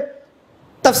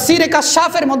 তাফসীরে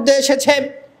কাশাফের মধ্যে এসেছে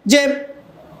যে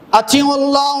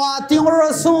আতিউল্লাহ ওয়া আতিউর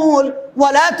রাসূল ওয়া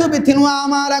লা তুবতিলু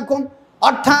আমালাকুম,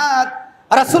 অর্থাৎ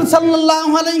রাসূল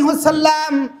সাল্লাল্লাহু আলাইহি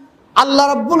ওয়াসাল্লাম, আল্লাহ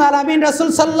রাব্বুল আলামিন রাসূল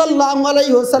সাল্লাল্লাহু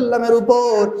আলাইহি ওয়াসাল্লামের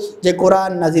উপর যে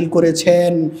কোরআন নাজিল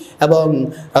করেছেন এবং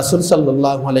রাসূল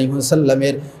সাল্লাল্লাহু আলাইহি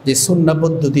ওয়াসাল্লামের যে সুন্নাহ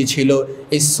পদ্ধতি ছিল,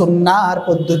 এই সুন্নাহর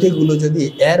পদ্ধতিগুলো যদি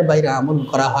এর বাইরে আমল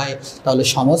করা হয় তাহলে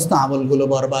সমস্ত আমলগুলো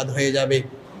বরবাদ হয়ে যাবে।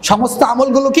 সমস্ত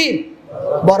আমলগুলো কি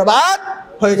বরবাদ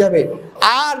হয়ে যাবে।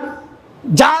 আর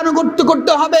যা আনুগত্য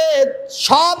করতে হবে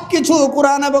সব কিছু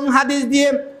কোরআন এবং হাদিস দিয়ে।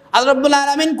 আল্লাহ রাব্বুল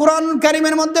আলামিন কোরআনুল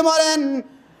কারীমের মধ্যে বলেন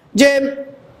যে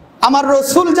আমার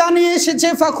রাসূল জানিয়ে এসেছে,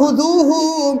 ফাখুযুহু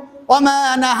ওয়া মা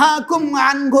নাহাকুম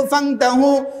আনহু ফান্তাহু,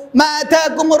 মা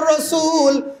আতাকুমুর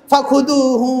রাসূল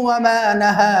ফাখুদুহু ওয়া মা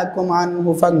নাহাকুম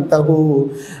আনহু ফান্তাহু।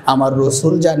 আমার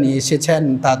রাসূল যা নিয়ে এসেছেন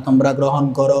তা তোমরা গ্রহণ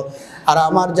করো, আর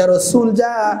আমার যা রাসূল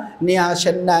যা নিয়ে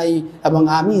আসেন নাই এবং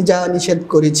আমি যা নিষেধ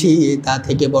করেছি তা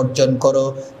থেকে বর্জন করো,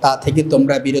 তা থেকে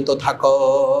তোমরা বিরত থাকো।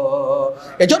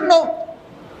 এজন্য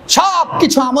সব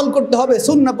কিছু আমল করতে হবে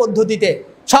সুন্নাহ পদ্ধতিতে,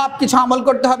 সব কিছু আমল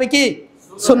করতে হবে কি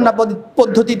সুন্নাহ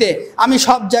পদ্ধতিতে। আমি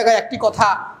সব জায়গায় একটি কথা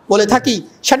বলে থাকি,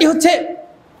 সেটি হচ্ছে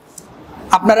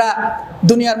আপনারা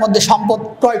দুনিয়ার মধ্যে সম্পদ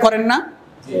ক্রয় করেন না?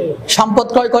 সম্পদ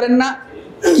ক্রয় করেন না?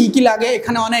 কি কি লাগে?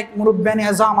 এখানে অনেক মুরব্বিয়ানে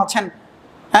আজম আছেন,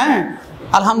 হ্যাঁ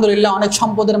আলহামদুলিল্লাহ অনেক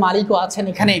সম্পদের মালিকও আছেন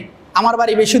এখানে। আমার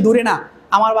বাড়ি বেশি দূরে না,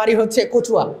 আমার বাড়ি হচ্ছে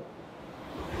কচুয়া।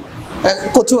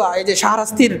 কচুয়া এই যে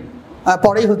শাহরাস্তির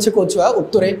পরেই হচ্ছে কচুয়া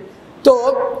উত্তরে। তো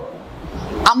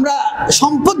আমরা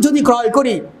সম্পদ যদি ক্রয়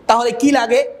করি তাহলে কি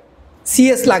লাগে?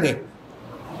 সিএস লাগে,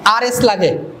 আরএস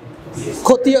লাগে,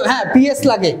 পিএস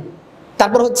লাগে,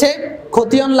 তারপর হচ্ছে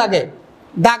খতিয়ান লাগে,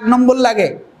 ডাক নম্বর লাগে,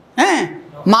 হ্যাঁ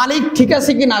মালিক ঠিক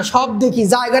আছে কিনা সব দেখি,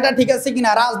 জায়গাটা ঠিক আছে কিনা,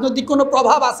 রাজনৈতিক কোনো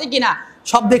প্রভাব আছে কিনা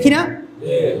সব দেখি না?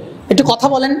 একটু কথা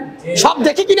বলেন, সব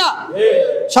দেখি কিনা?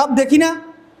 সব দেখি না?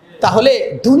 তাহলে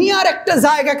দুনিয়ার একটা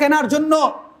জায়গা কেনার জন্য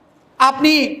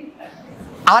আপনি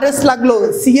আরএস লাগলো,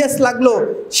 সিএস লাগলো,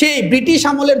 সেই ব্রিটিশ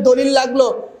আমলের দলিল লাগলো,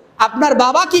 আপনার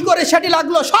বাবা কি করে সেটি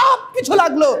লাগলো, সব কিছু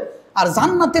লাগলো। আর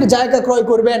জান্নাতের জায়গা ক্রয়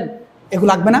করবেন,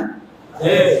 এগুলো লাগবে না?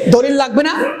 দলিল লাগবে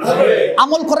না?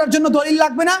 আমল করার জন্য দলিল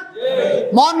লাগবে না?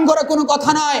 মন গড়া কোনো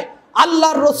কথা নয়,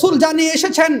 আল্লাহর রাসূল জানিয়ে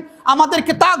এসেছেন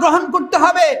আমাদেরকে তা গ্রহণ করতে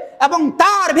হবে এবং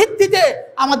তার ভিত্তিতে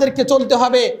আমাদেরকে চলতে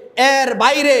হবে। এর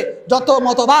বাইরে যত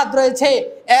মতবাদ রয়েছে,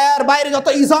 এর বাইরে যত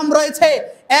ইজম রয়েছে,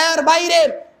 এর বাইরে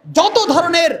যত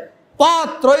ধরনের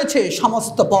পথ রয়েছে,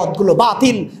 সমস্ত পথগুলো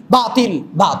বাতিল বাতিল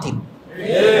বাতিল,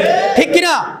 ঠিক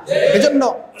কিনা? এজন্য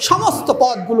সমস্ত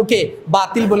পথগুলোকে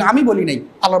বাতিল বলে আমি বলি নাই,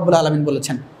 আল্লাহ রাব্বুল আলামিন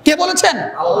বলেছেন। কে বলেছেন?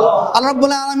 আল্লাহ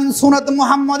রাব্বুল আলামিন সূরা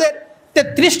মুহাম্মাদের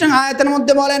 33 নং আয়াতের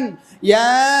মধ্যে বলেন,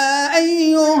 ইয়া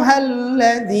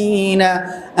আইয়ুহাল্লাযীনা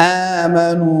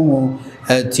আমানু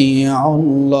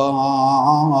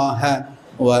আতিউল্লাহা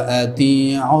ওয়া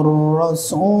আতিউর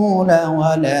রাসূল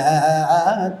ওয়া লা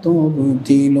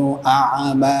তুবতিলু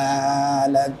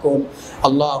আমালাকুম।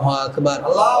 আল্লাহু আকবার।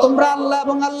 তোমরা আল্লাহ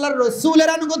এবং আল্লাহর রাসূলের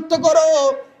আনুগত্য করো।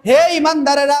 হে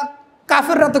ঈমানদারেরা,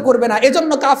 কাফেররা তো করবে না,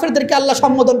 এজন্য কাফেরদেরকে আল্লাহ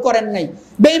সম্বোধন করেন নাই।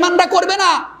 বেঈমানরা করবে না,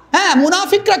 হ্যাঁ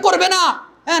মুনাফিকরা করবে না,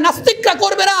 হ্যাঁ নাস্তিকরা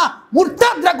করবে না,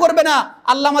 মুরতাদরা করবে না।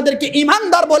 আল্লাহ আমাদেরকে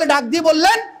ঈমানদার বলে ডাক দিয়ে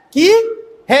বললেন কি?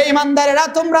 হে ঈমানদারেরা,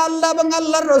 তোমরা আল্লাহ এবং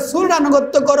আল্লাহর রাসূলের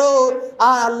আনুগত্য করো।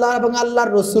 আর আল্লাহ এবং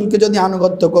আল্লাহর রাসূলকে যদি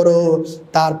আনুগত্য করো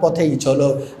তার পথেই চলো,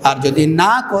 আর যদি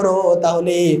না করো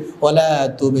তাহলে ওয়ালা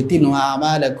তুবতিলু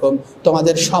আমালাকুম,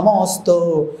 তোমাদের সমস্ত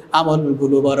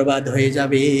আমলগুলো বরবাদ হয়ে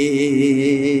যাবে।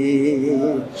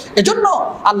 এজন্য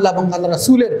আল্লাহ এবং আল্লাহর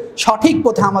রাসূলের সঠিক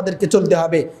পথে আমাদেরকে চলতে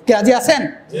হবে। কে রাজি আছেন?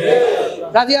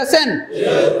 রাজি আছেন?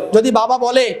 যদি বাবা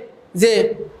বলে যে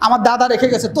আমার দাদা রেখে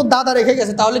গেছে, তোর দাদা রেখে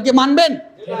গেছে, তাহলে কি মানবেন?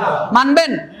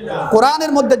 মানবেন?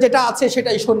 কোরআনের মধ্যে যেটা আছে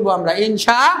সেটাই শুনবো আমরা,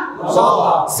 ইনশাআল্লাহ।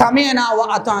 সামি'না ওয়া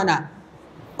আতা'না।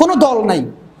 কোনো দল নাই,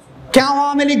 কে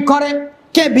আওয়ামী লীগ করে,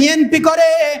 কে বিএনপি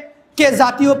করে, কে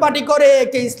জাতীয় পার্টি করে,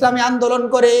 কে ইসলামী আন্দোলন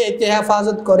করে, কে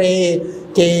হেফাজত করে,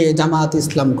 কে জামাত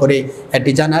ইসলাম করে,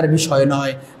 এটি জানার বিষয়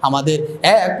নয়। আমাদের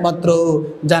একমাত্র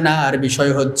জানার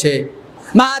বিষয় হচ্ছে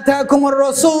মা আতাকুমুর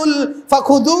রাসূল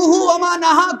ফাখুদুহু ওয়া মা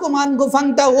নাহাকুম আনহু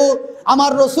ফান্তাহু।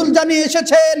 আমার রাসূল জানিয়ে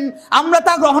এসেছেন আমরা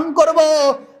তা গ্রহণ করব,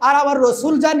 আর আমার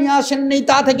রাসূল জানিয়ে আসেননি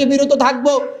তা থেকে বিরত থাকব।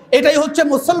 এটাই হচ্ছে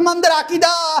মুসলমানদের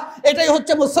আকীদা, এটাই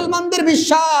হচ্ছে মুসলমানদের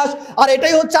বিশ্বাস, আর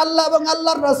এটাই হচ্ছে আল্লাহ এবং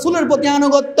আল্লাহর রাসূলের প্রতি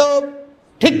আনুগত্য,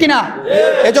 ঠিক কিনা?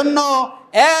 এজন্য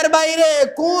এর বাইরে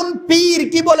কোন পীর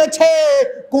কি বলেছে,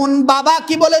 কোন বাবা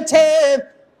কি বলেছে,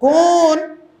 কোন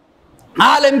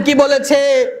আলেম কি বলেছে,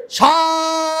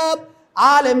 সব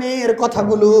আলেমের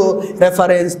কথাগুলো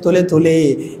রেফারেন্স তুলে তুলে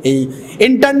এই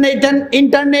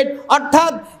ইন্টারনেট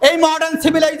অর্থাৎ এই মডার্ন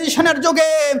সিভিলাইজেশনের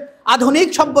যুগে, আধুনিক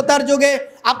সভ্যতার যুগে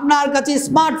আপনার কাছে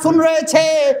স্মার্টফোন রয়েছে।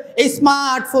 এই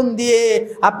স্মার্টফোন দিয়ে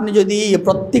আপনি যদি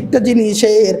প্রত্যেকটা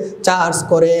জিনিসের চার্জ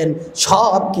করেন,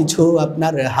 সব কিছু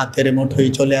আপনার হাতের মুঠোয়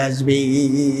চলে আসবে।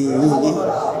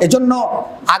 এজন্য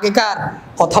আগেকার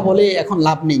কথা বলে এখন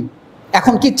লাভ নেই।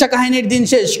 এখন কিচ্ছা কাহিনীর দিন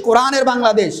শেষ, কোরআনের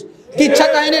বাংলাদেশ। কিচ্ছা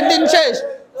কাহিনীর দিন শেষ,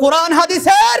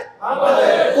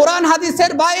 কোরআন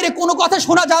হাদিসের বাইরে কোনো কথা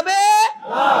শোনা যাবে না।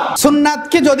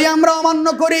 সুন্নাতকে যদি আমরা অমান্য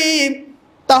করি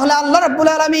তাহলে আল্লাহ রাব্বুল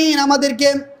আলামিন আমাদেরকে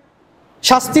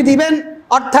শাস্তি দিবেন।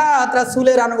 অর্থাৎ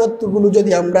রাসূলের আনুগত্যগুলো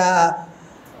যদি আমরা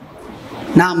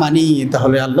না মানি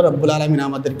তাহলে আল্লাহ রাব্বুল আলামিন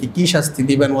আমাদেরকে কি শাস্তি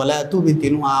দিবেন? ওয়ালা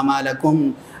তুবতিলু আমালাকুম,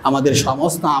 আমাদের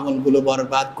সমস্ত আমলগুলো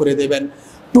বরবাদ করে দেবেন।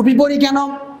 টুপি পরি কেন?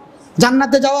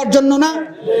 জান্নাতে যাওয়ার জন্য না?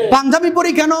 পাঞ্জাবি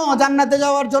পরি কেন? জান্নাতে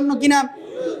যাওয়ার জন্য কিনা?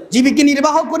 জীবিকা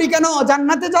নির্বাহ করি কেন?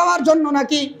 জান্নাতে যাওয়ার জন্য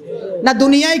নাকি? না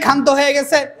দুনিয়ায় ক্ষান্ত হয়ে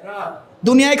গেছে?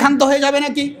 দুনিয়ায় ক্ষান্ত হয়ে যাবে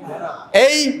নাকি?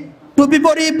 এই টুপি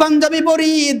পরি, পাঞ্জাবি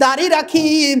পরি, দাড়ি রাখি,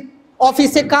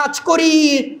 অফিসে কাজ করি,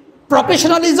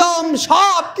 প্রফেশনালিজম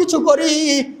সব কিছু করি,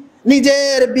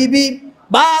 নিজের বিবি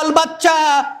বাল বাচ্চা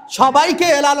সবাইকে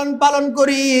লালন পালন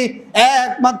করি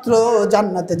একমাত্র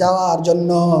জান্নাতে যাওয়ার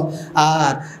জন্য।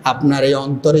 আর আপনার এই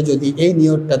অন্তরে যদি এই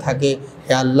নিয়তটা থাকে,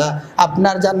 হে আল্লাহ,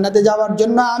 আপনার জান্নাতে যাওয়ার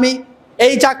জন্য আমি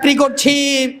এই চাকরি করছি,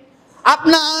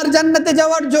 আপনার জান্নাতে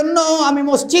যাওয়ার জন্য আমি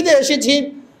মসজিদে এসেছি,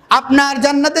 আপনার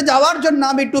জান্নাতে যাওয়ার জন্য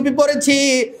আমি টুপি পরেছি,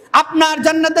 আপনার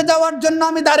জান্নাতে যাওয়ার জন্য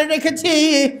আমি দাঁড়িয়ে রেখেছি,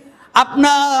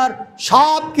 আপনার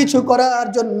সব কিছু করার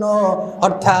জন্য,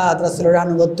 অর্থাৎ রাসূলের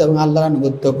আনুগত্য এবং আল্লাহর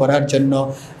আনুগত্য করার জন্য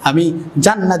আমি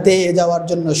জান্নাতে যাওয়ার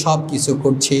জন্য সব কিছু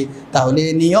করছি। তাহলে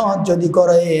নিয়ত যদি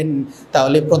করেন,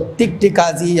 তাহলে প্রত্যেকটি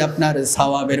কাজই আপনার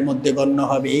সওয়াবের মধ্যে গণ্য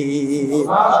হবে।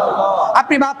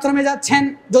 আপনি বাথরুমে যাচ্ছেন,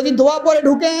 যদি দোয়া পড়ে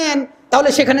ঢুকেন, তাহলে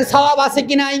সেখানে সওয়াব আছে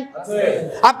কি নাই?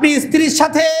 আপনি স্ত্রীর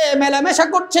সাথে মেলামেশা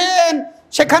করছেন,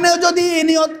 সেখানেও যদি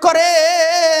নিয়ত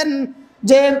করেন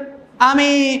যে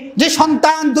আমি যে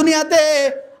সন্তান দুনিয়াতে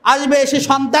আসবে, সে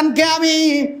সন্তানকে আমি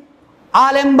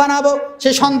আলেম বানাবো,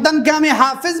 সে সন্তানকে আমি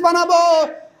হাফেজ বানাবো।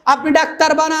 আপনি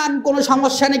ডাক্তার বানান, কোনো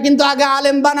সমস্যা নেই, কিন্তু আগে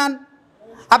আলেম বানান।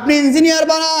 আপনি ইঞ্জিনিয়ার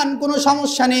বানান, কোনো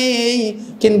সমস্যা নেই,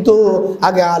 কিন্তু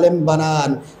আগে আলেম বানান।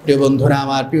 প্রিয় বন্ধুরা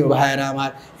আমার, প্রিয় ভাইয়েরা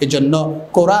আমার, এজন্য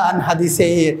কোরআন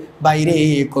হাদিসের বাইরে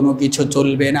কোনো কিছু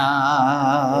চলবে না।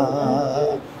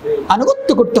 আনুগত্য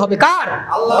করতে হবে কার?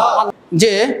 আল্লাহ।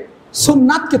 যে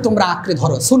সুন্নাতকে তোমরা আঁকড়ে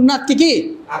ধরো, সুন্নাতকে কি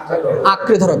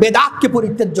আঁকড়ে ধরো, বেদাতকে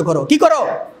পরিত্যাজ্য করো। কি করো?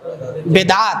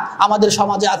 বেদাত। আমাদের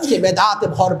সমাজে আজকে বেদাতে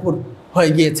ভরপুর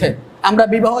হয়ে গিয়েছে। আমরা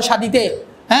বিবাহ শাদীতে,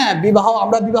 হ্যাঁ বিবাহ,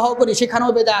 আমরা বিবাহ করি,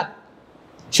 সেখানেও বেদাত,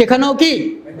 সেখানেও কি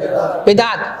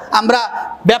বেদাত। আমরা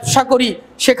ব্যবসা করি,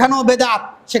 সেখানেও বেদাত।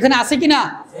 সেখানে আছে কি না?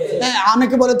 হ্যাঁ,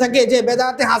 অনেকে বলে থাকে যে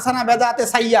বেদাতে হাসানা, বেদাতে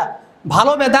সাইয়া।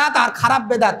 ভালো বেদাত আর খারাপ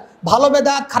বেদাত, ভালো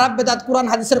বেদাত খারাপ বেদাত কোরআন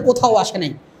হাদিসের কোথাও আসে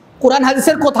নাই, কোরআন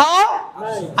হাদিসের কোথাও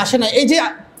আসে না। এই যে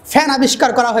ফ্যান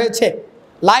আবিষ্কার করা হয়েছে,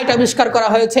 লাইট আবিষ্কার করা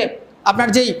হয়েছে, আপনার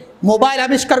যেই মোবাইল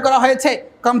আবিষ্কার করা হয়েছে,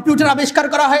 কম্পিউটার আবিষ্কার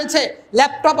করা হয়েছে,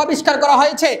 ল্যাপটপ আবিষ্কার করা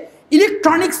হয়েছে,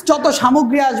 ইলেকট্রনিক্স যত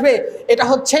সামগ্রী আসবে, এটা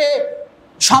হচ্ছে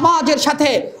সমাজের সাথে,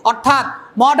 অর্থাৎ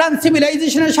মডার্ন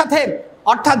সিভিলাইজেশনের সাথে,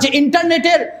 অর্থাৎ যে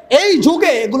ইন্টারনেটের এই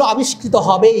যুগে এগুলো আবিষ্কৃত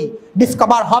হবেই,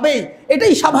 ডিসকভার হবেই।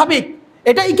 এটাই স্বাভাবিক,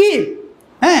 এটাই কি,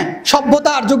 হ্যাঁ,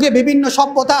 সভ্যতার যুগে বিভিন্ন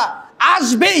সভ্যতা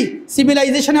আসবেই,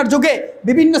 সিভিলাইজেশনের যুগে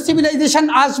বিভিন্ন সিভিলাইজেশন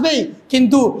আসবেই,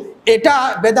 কিন্তু এটা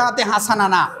বেদাতে হাসানা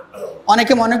না।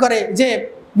 অনেকে মনে করে যে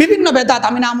বিভিন্ন বেদাত,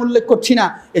 আমি নাম উল্লেখ করছি না,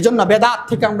 এজন্য বেদাত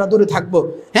থেকে আমরা দূরে থাকবো,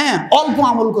 হ্যাঁ অল্প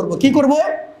আমল করব। কি করব?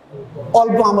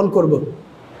 অল্প আমল করব।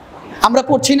 আমরা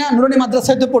পড়ছি না, নুরানি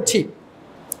মাদ্রাসায় তো পড়ছি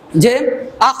যে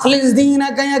আখলিস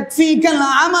দীনাকা ইয়াকফিকাল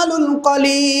আমালুল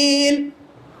কলিল।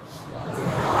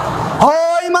 ও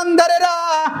ইমানদারেরা,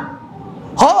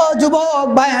 ও যুবক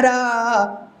ভাইরা,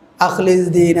 আখলিস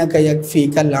দীনাকা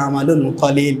ইয়াকফিকাল আমালুল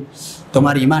কলিল।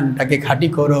 তোমার ঈমানটাকে খাঁটি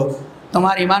করো,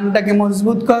 তোমার ঈমানটাকে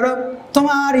মজবুত করো,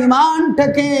 তোমার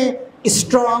ঈমানটাকে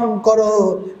স্ট্রং করো।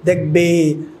 দেখবে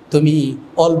তুমি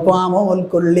অল্প আমল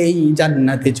করলেই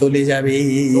জান্নাতে চলে যাবে।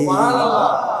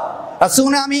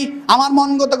 রাসূল, আমি আমার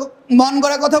মন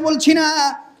গড়া কথা বলছি না।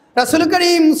 রাসূল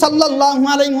করিম সাল্লাল্লাহু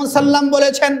আলাইহি ওয়াসাল্লাম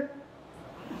বলেছেন,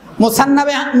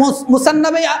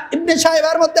 মুসান্নাবে ইবনে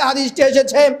শাইবার মধ্যে হাদিসটি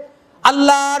এসেছে,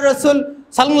 আল্লাহর রাসূল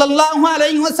সাল্লাল্লাহু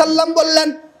আলাইহি ওয়াসাল্লাম বললেন,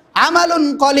 আমালুন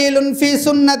কলিলুন ফি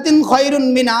সুন্নাতিন খায়রুন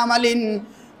মিন আমালিন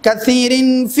কাসীরিন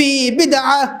ফি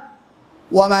বিদআহ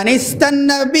ওয়া মান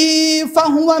ইস্তান্না বি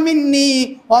ফাহুয়া মিন্নি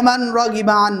ওয়া মান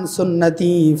রাগিবা আন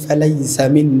সুন্নতি ফালাইসা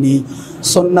মিন্নি।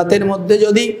 সুন্নাতের মধ্যে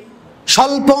যদি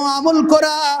স্বল্প আমল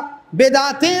করা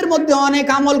বেদাতের মধ্যে অনেক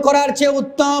আমল করার চেয়ে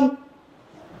উত্তম।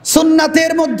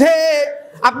 সুন্নাতের মধ্যে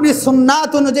আপনি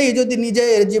সুন্নাত অনুযায়ী যদি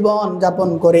নিজের জীবন যাপন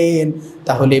করেন,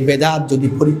 তাহলে বেদাত যদি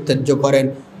পরিত্যাজ্য করেন,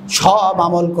 সব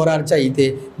আমল করার চাইতে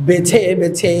বেছে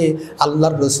বেছে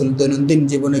আল্লাহর রাসূল দৈনন্দিন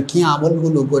জীবনে কি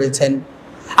আমলগুলো করেছেন।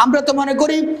 আমরা তো মনে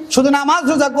করি শুধু নামাজ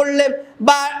রোজা করলে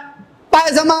বা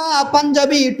পায়জামা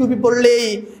পাঞ্জাবি টুপি পরলেই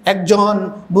একজন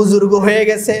বুজুর্গ হয়ে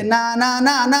গেছে। না না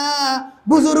না না,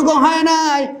 বুজুর্গ হয়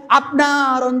নাই।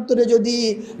 আপনার অন্তরে যদি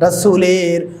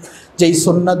রাসূলের যেই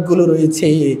সুন্নাতগুলো রয়েছে,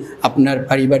 আপনার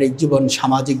পারিবারিক জীবন,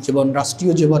 সামাজিক জীবন,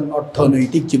 রাষ্ট্রীয় জীবন,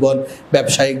 অর্থনৈতিক জীবন,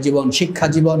 ব্যবসায়িক জীবন, শিক্ষা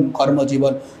জীবন,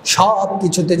 কর্মজীবন, সব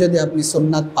কিছুতে যদি আপনি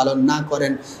সুন্নাত পালন না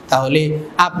করেন, তাহলে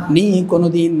আপনি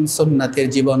কোনোদিন সুন্নাতের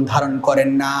জীবন ধারণ করেন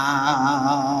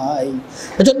নাই।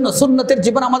 এজন্য সুন্নাতের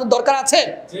জীবন আমাদের দরকার আছে।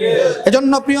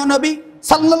 এজন্য প্রিয় নবী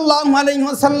সাল্লাল্লাহু আলাইহি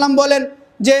ওয়াসাল্লাম বলেন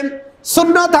যে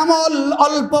সুন্নাত আমল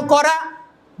অল্প করা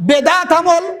বেদাত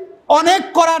আমল অনেক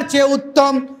করার চেয়ে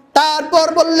উত্তম। তারপর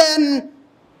বললেন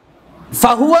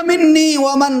ফাহুয়া মিন্নি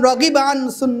ওয়া মান রাগিবা আন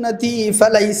সুন্নতি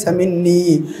ফালাইসা মিন্নি।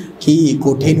 কি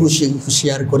কঠিন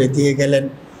হুঁশিয়ার করে দিয়ে গেলেন।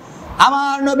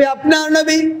 আমার নবী, আপনার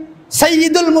নবী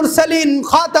সাইয়্যিদুল মুরসালিন,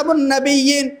 খাতামুন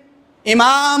নবিয়্যিন,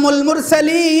 ইমামুল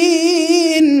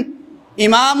মুরসালিন,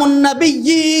 ইমামুন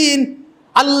নবিয়্যিন,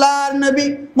 আল্লাহর নবী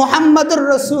মুহাম্মদুর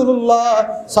রাসূলুল্লাহ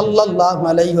সাল্লাল্লাহু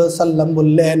আলাইহি ওয়াসাল্লাম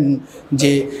বললেন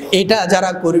যে এটা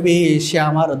যারা করবে সে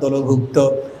আমার দলভুক্ত।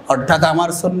 অর্থাৎ আমার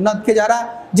সুন্নাতকে যারা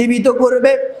জীবিত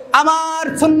করবে, আমার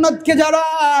সুন্নাতকে যারা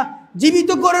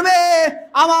জীবিত করবে,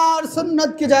 আমার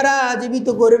সুন্নাতকে যারা জীবিত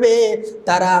করবে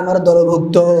তারা আমার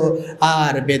দলভুক্ত।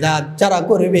 আর বেদাত যারা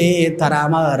করবে তারা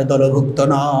আমার দলভুক্ত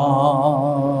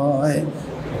নয়।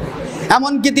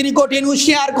 এমনকি তিনি কঠিন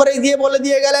হুঁশিয়ার করে দিয়ে বলে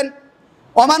দিয়ে গেলেন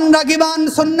ওমান রাগিবান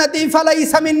সুন্নতি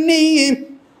ফালাইসা মিন্নি,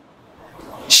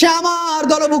 সে আমার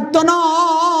দলভুক্ত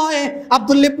নয়।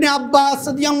 আব্দুল্লাহ ইবনে আব্বাস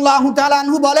রাদিয়াল্লাহু তাআলা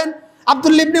আনহু বলেন,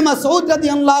 আব্দুল্লাহ ইবনে মাসউদ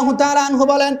রাদিয়াল্লাহু তাআলা আনহু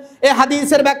বলেন এই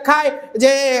হাদিসের ব্যাখ্যায়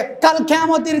যে কাল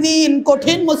কিয়ামতের দিন,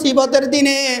 কঠিন মুসিবতের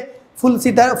দিনে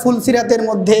ফুলসিরাতের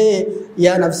মধ্যে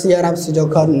ইয়া নাফসি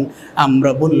যখন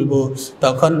আমরা বলবো,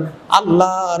 তখন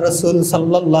আল্লাহ রাসূল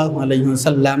সাল্লাল্লাহু আলাইহি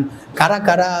ওয়াসাল্লাম কারা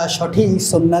কারা সঠিক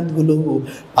সুন্নাতগুলো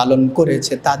পালন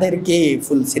করেছে তাদেরকে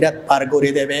ফুলসিরাত পার করে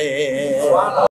দেবে।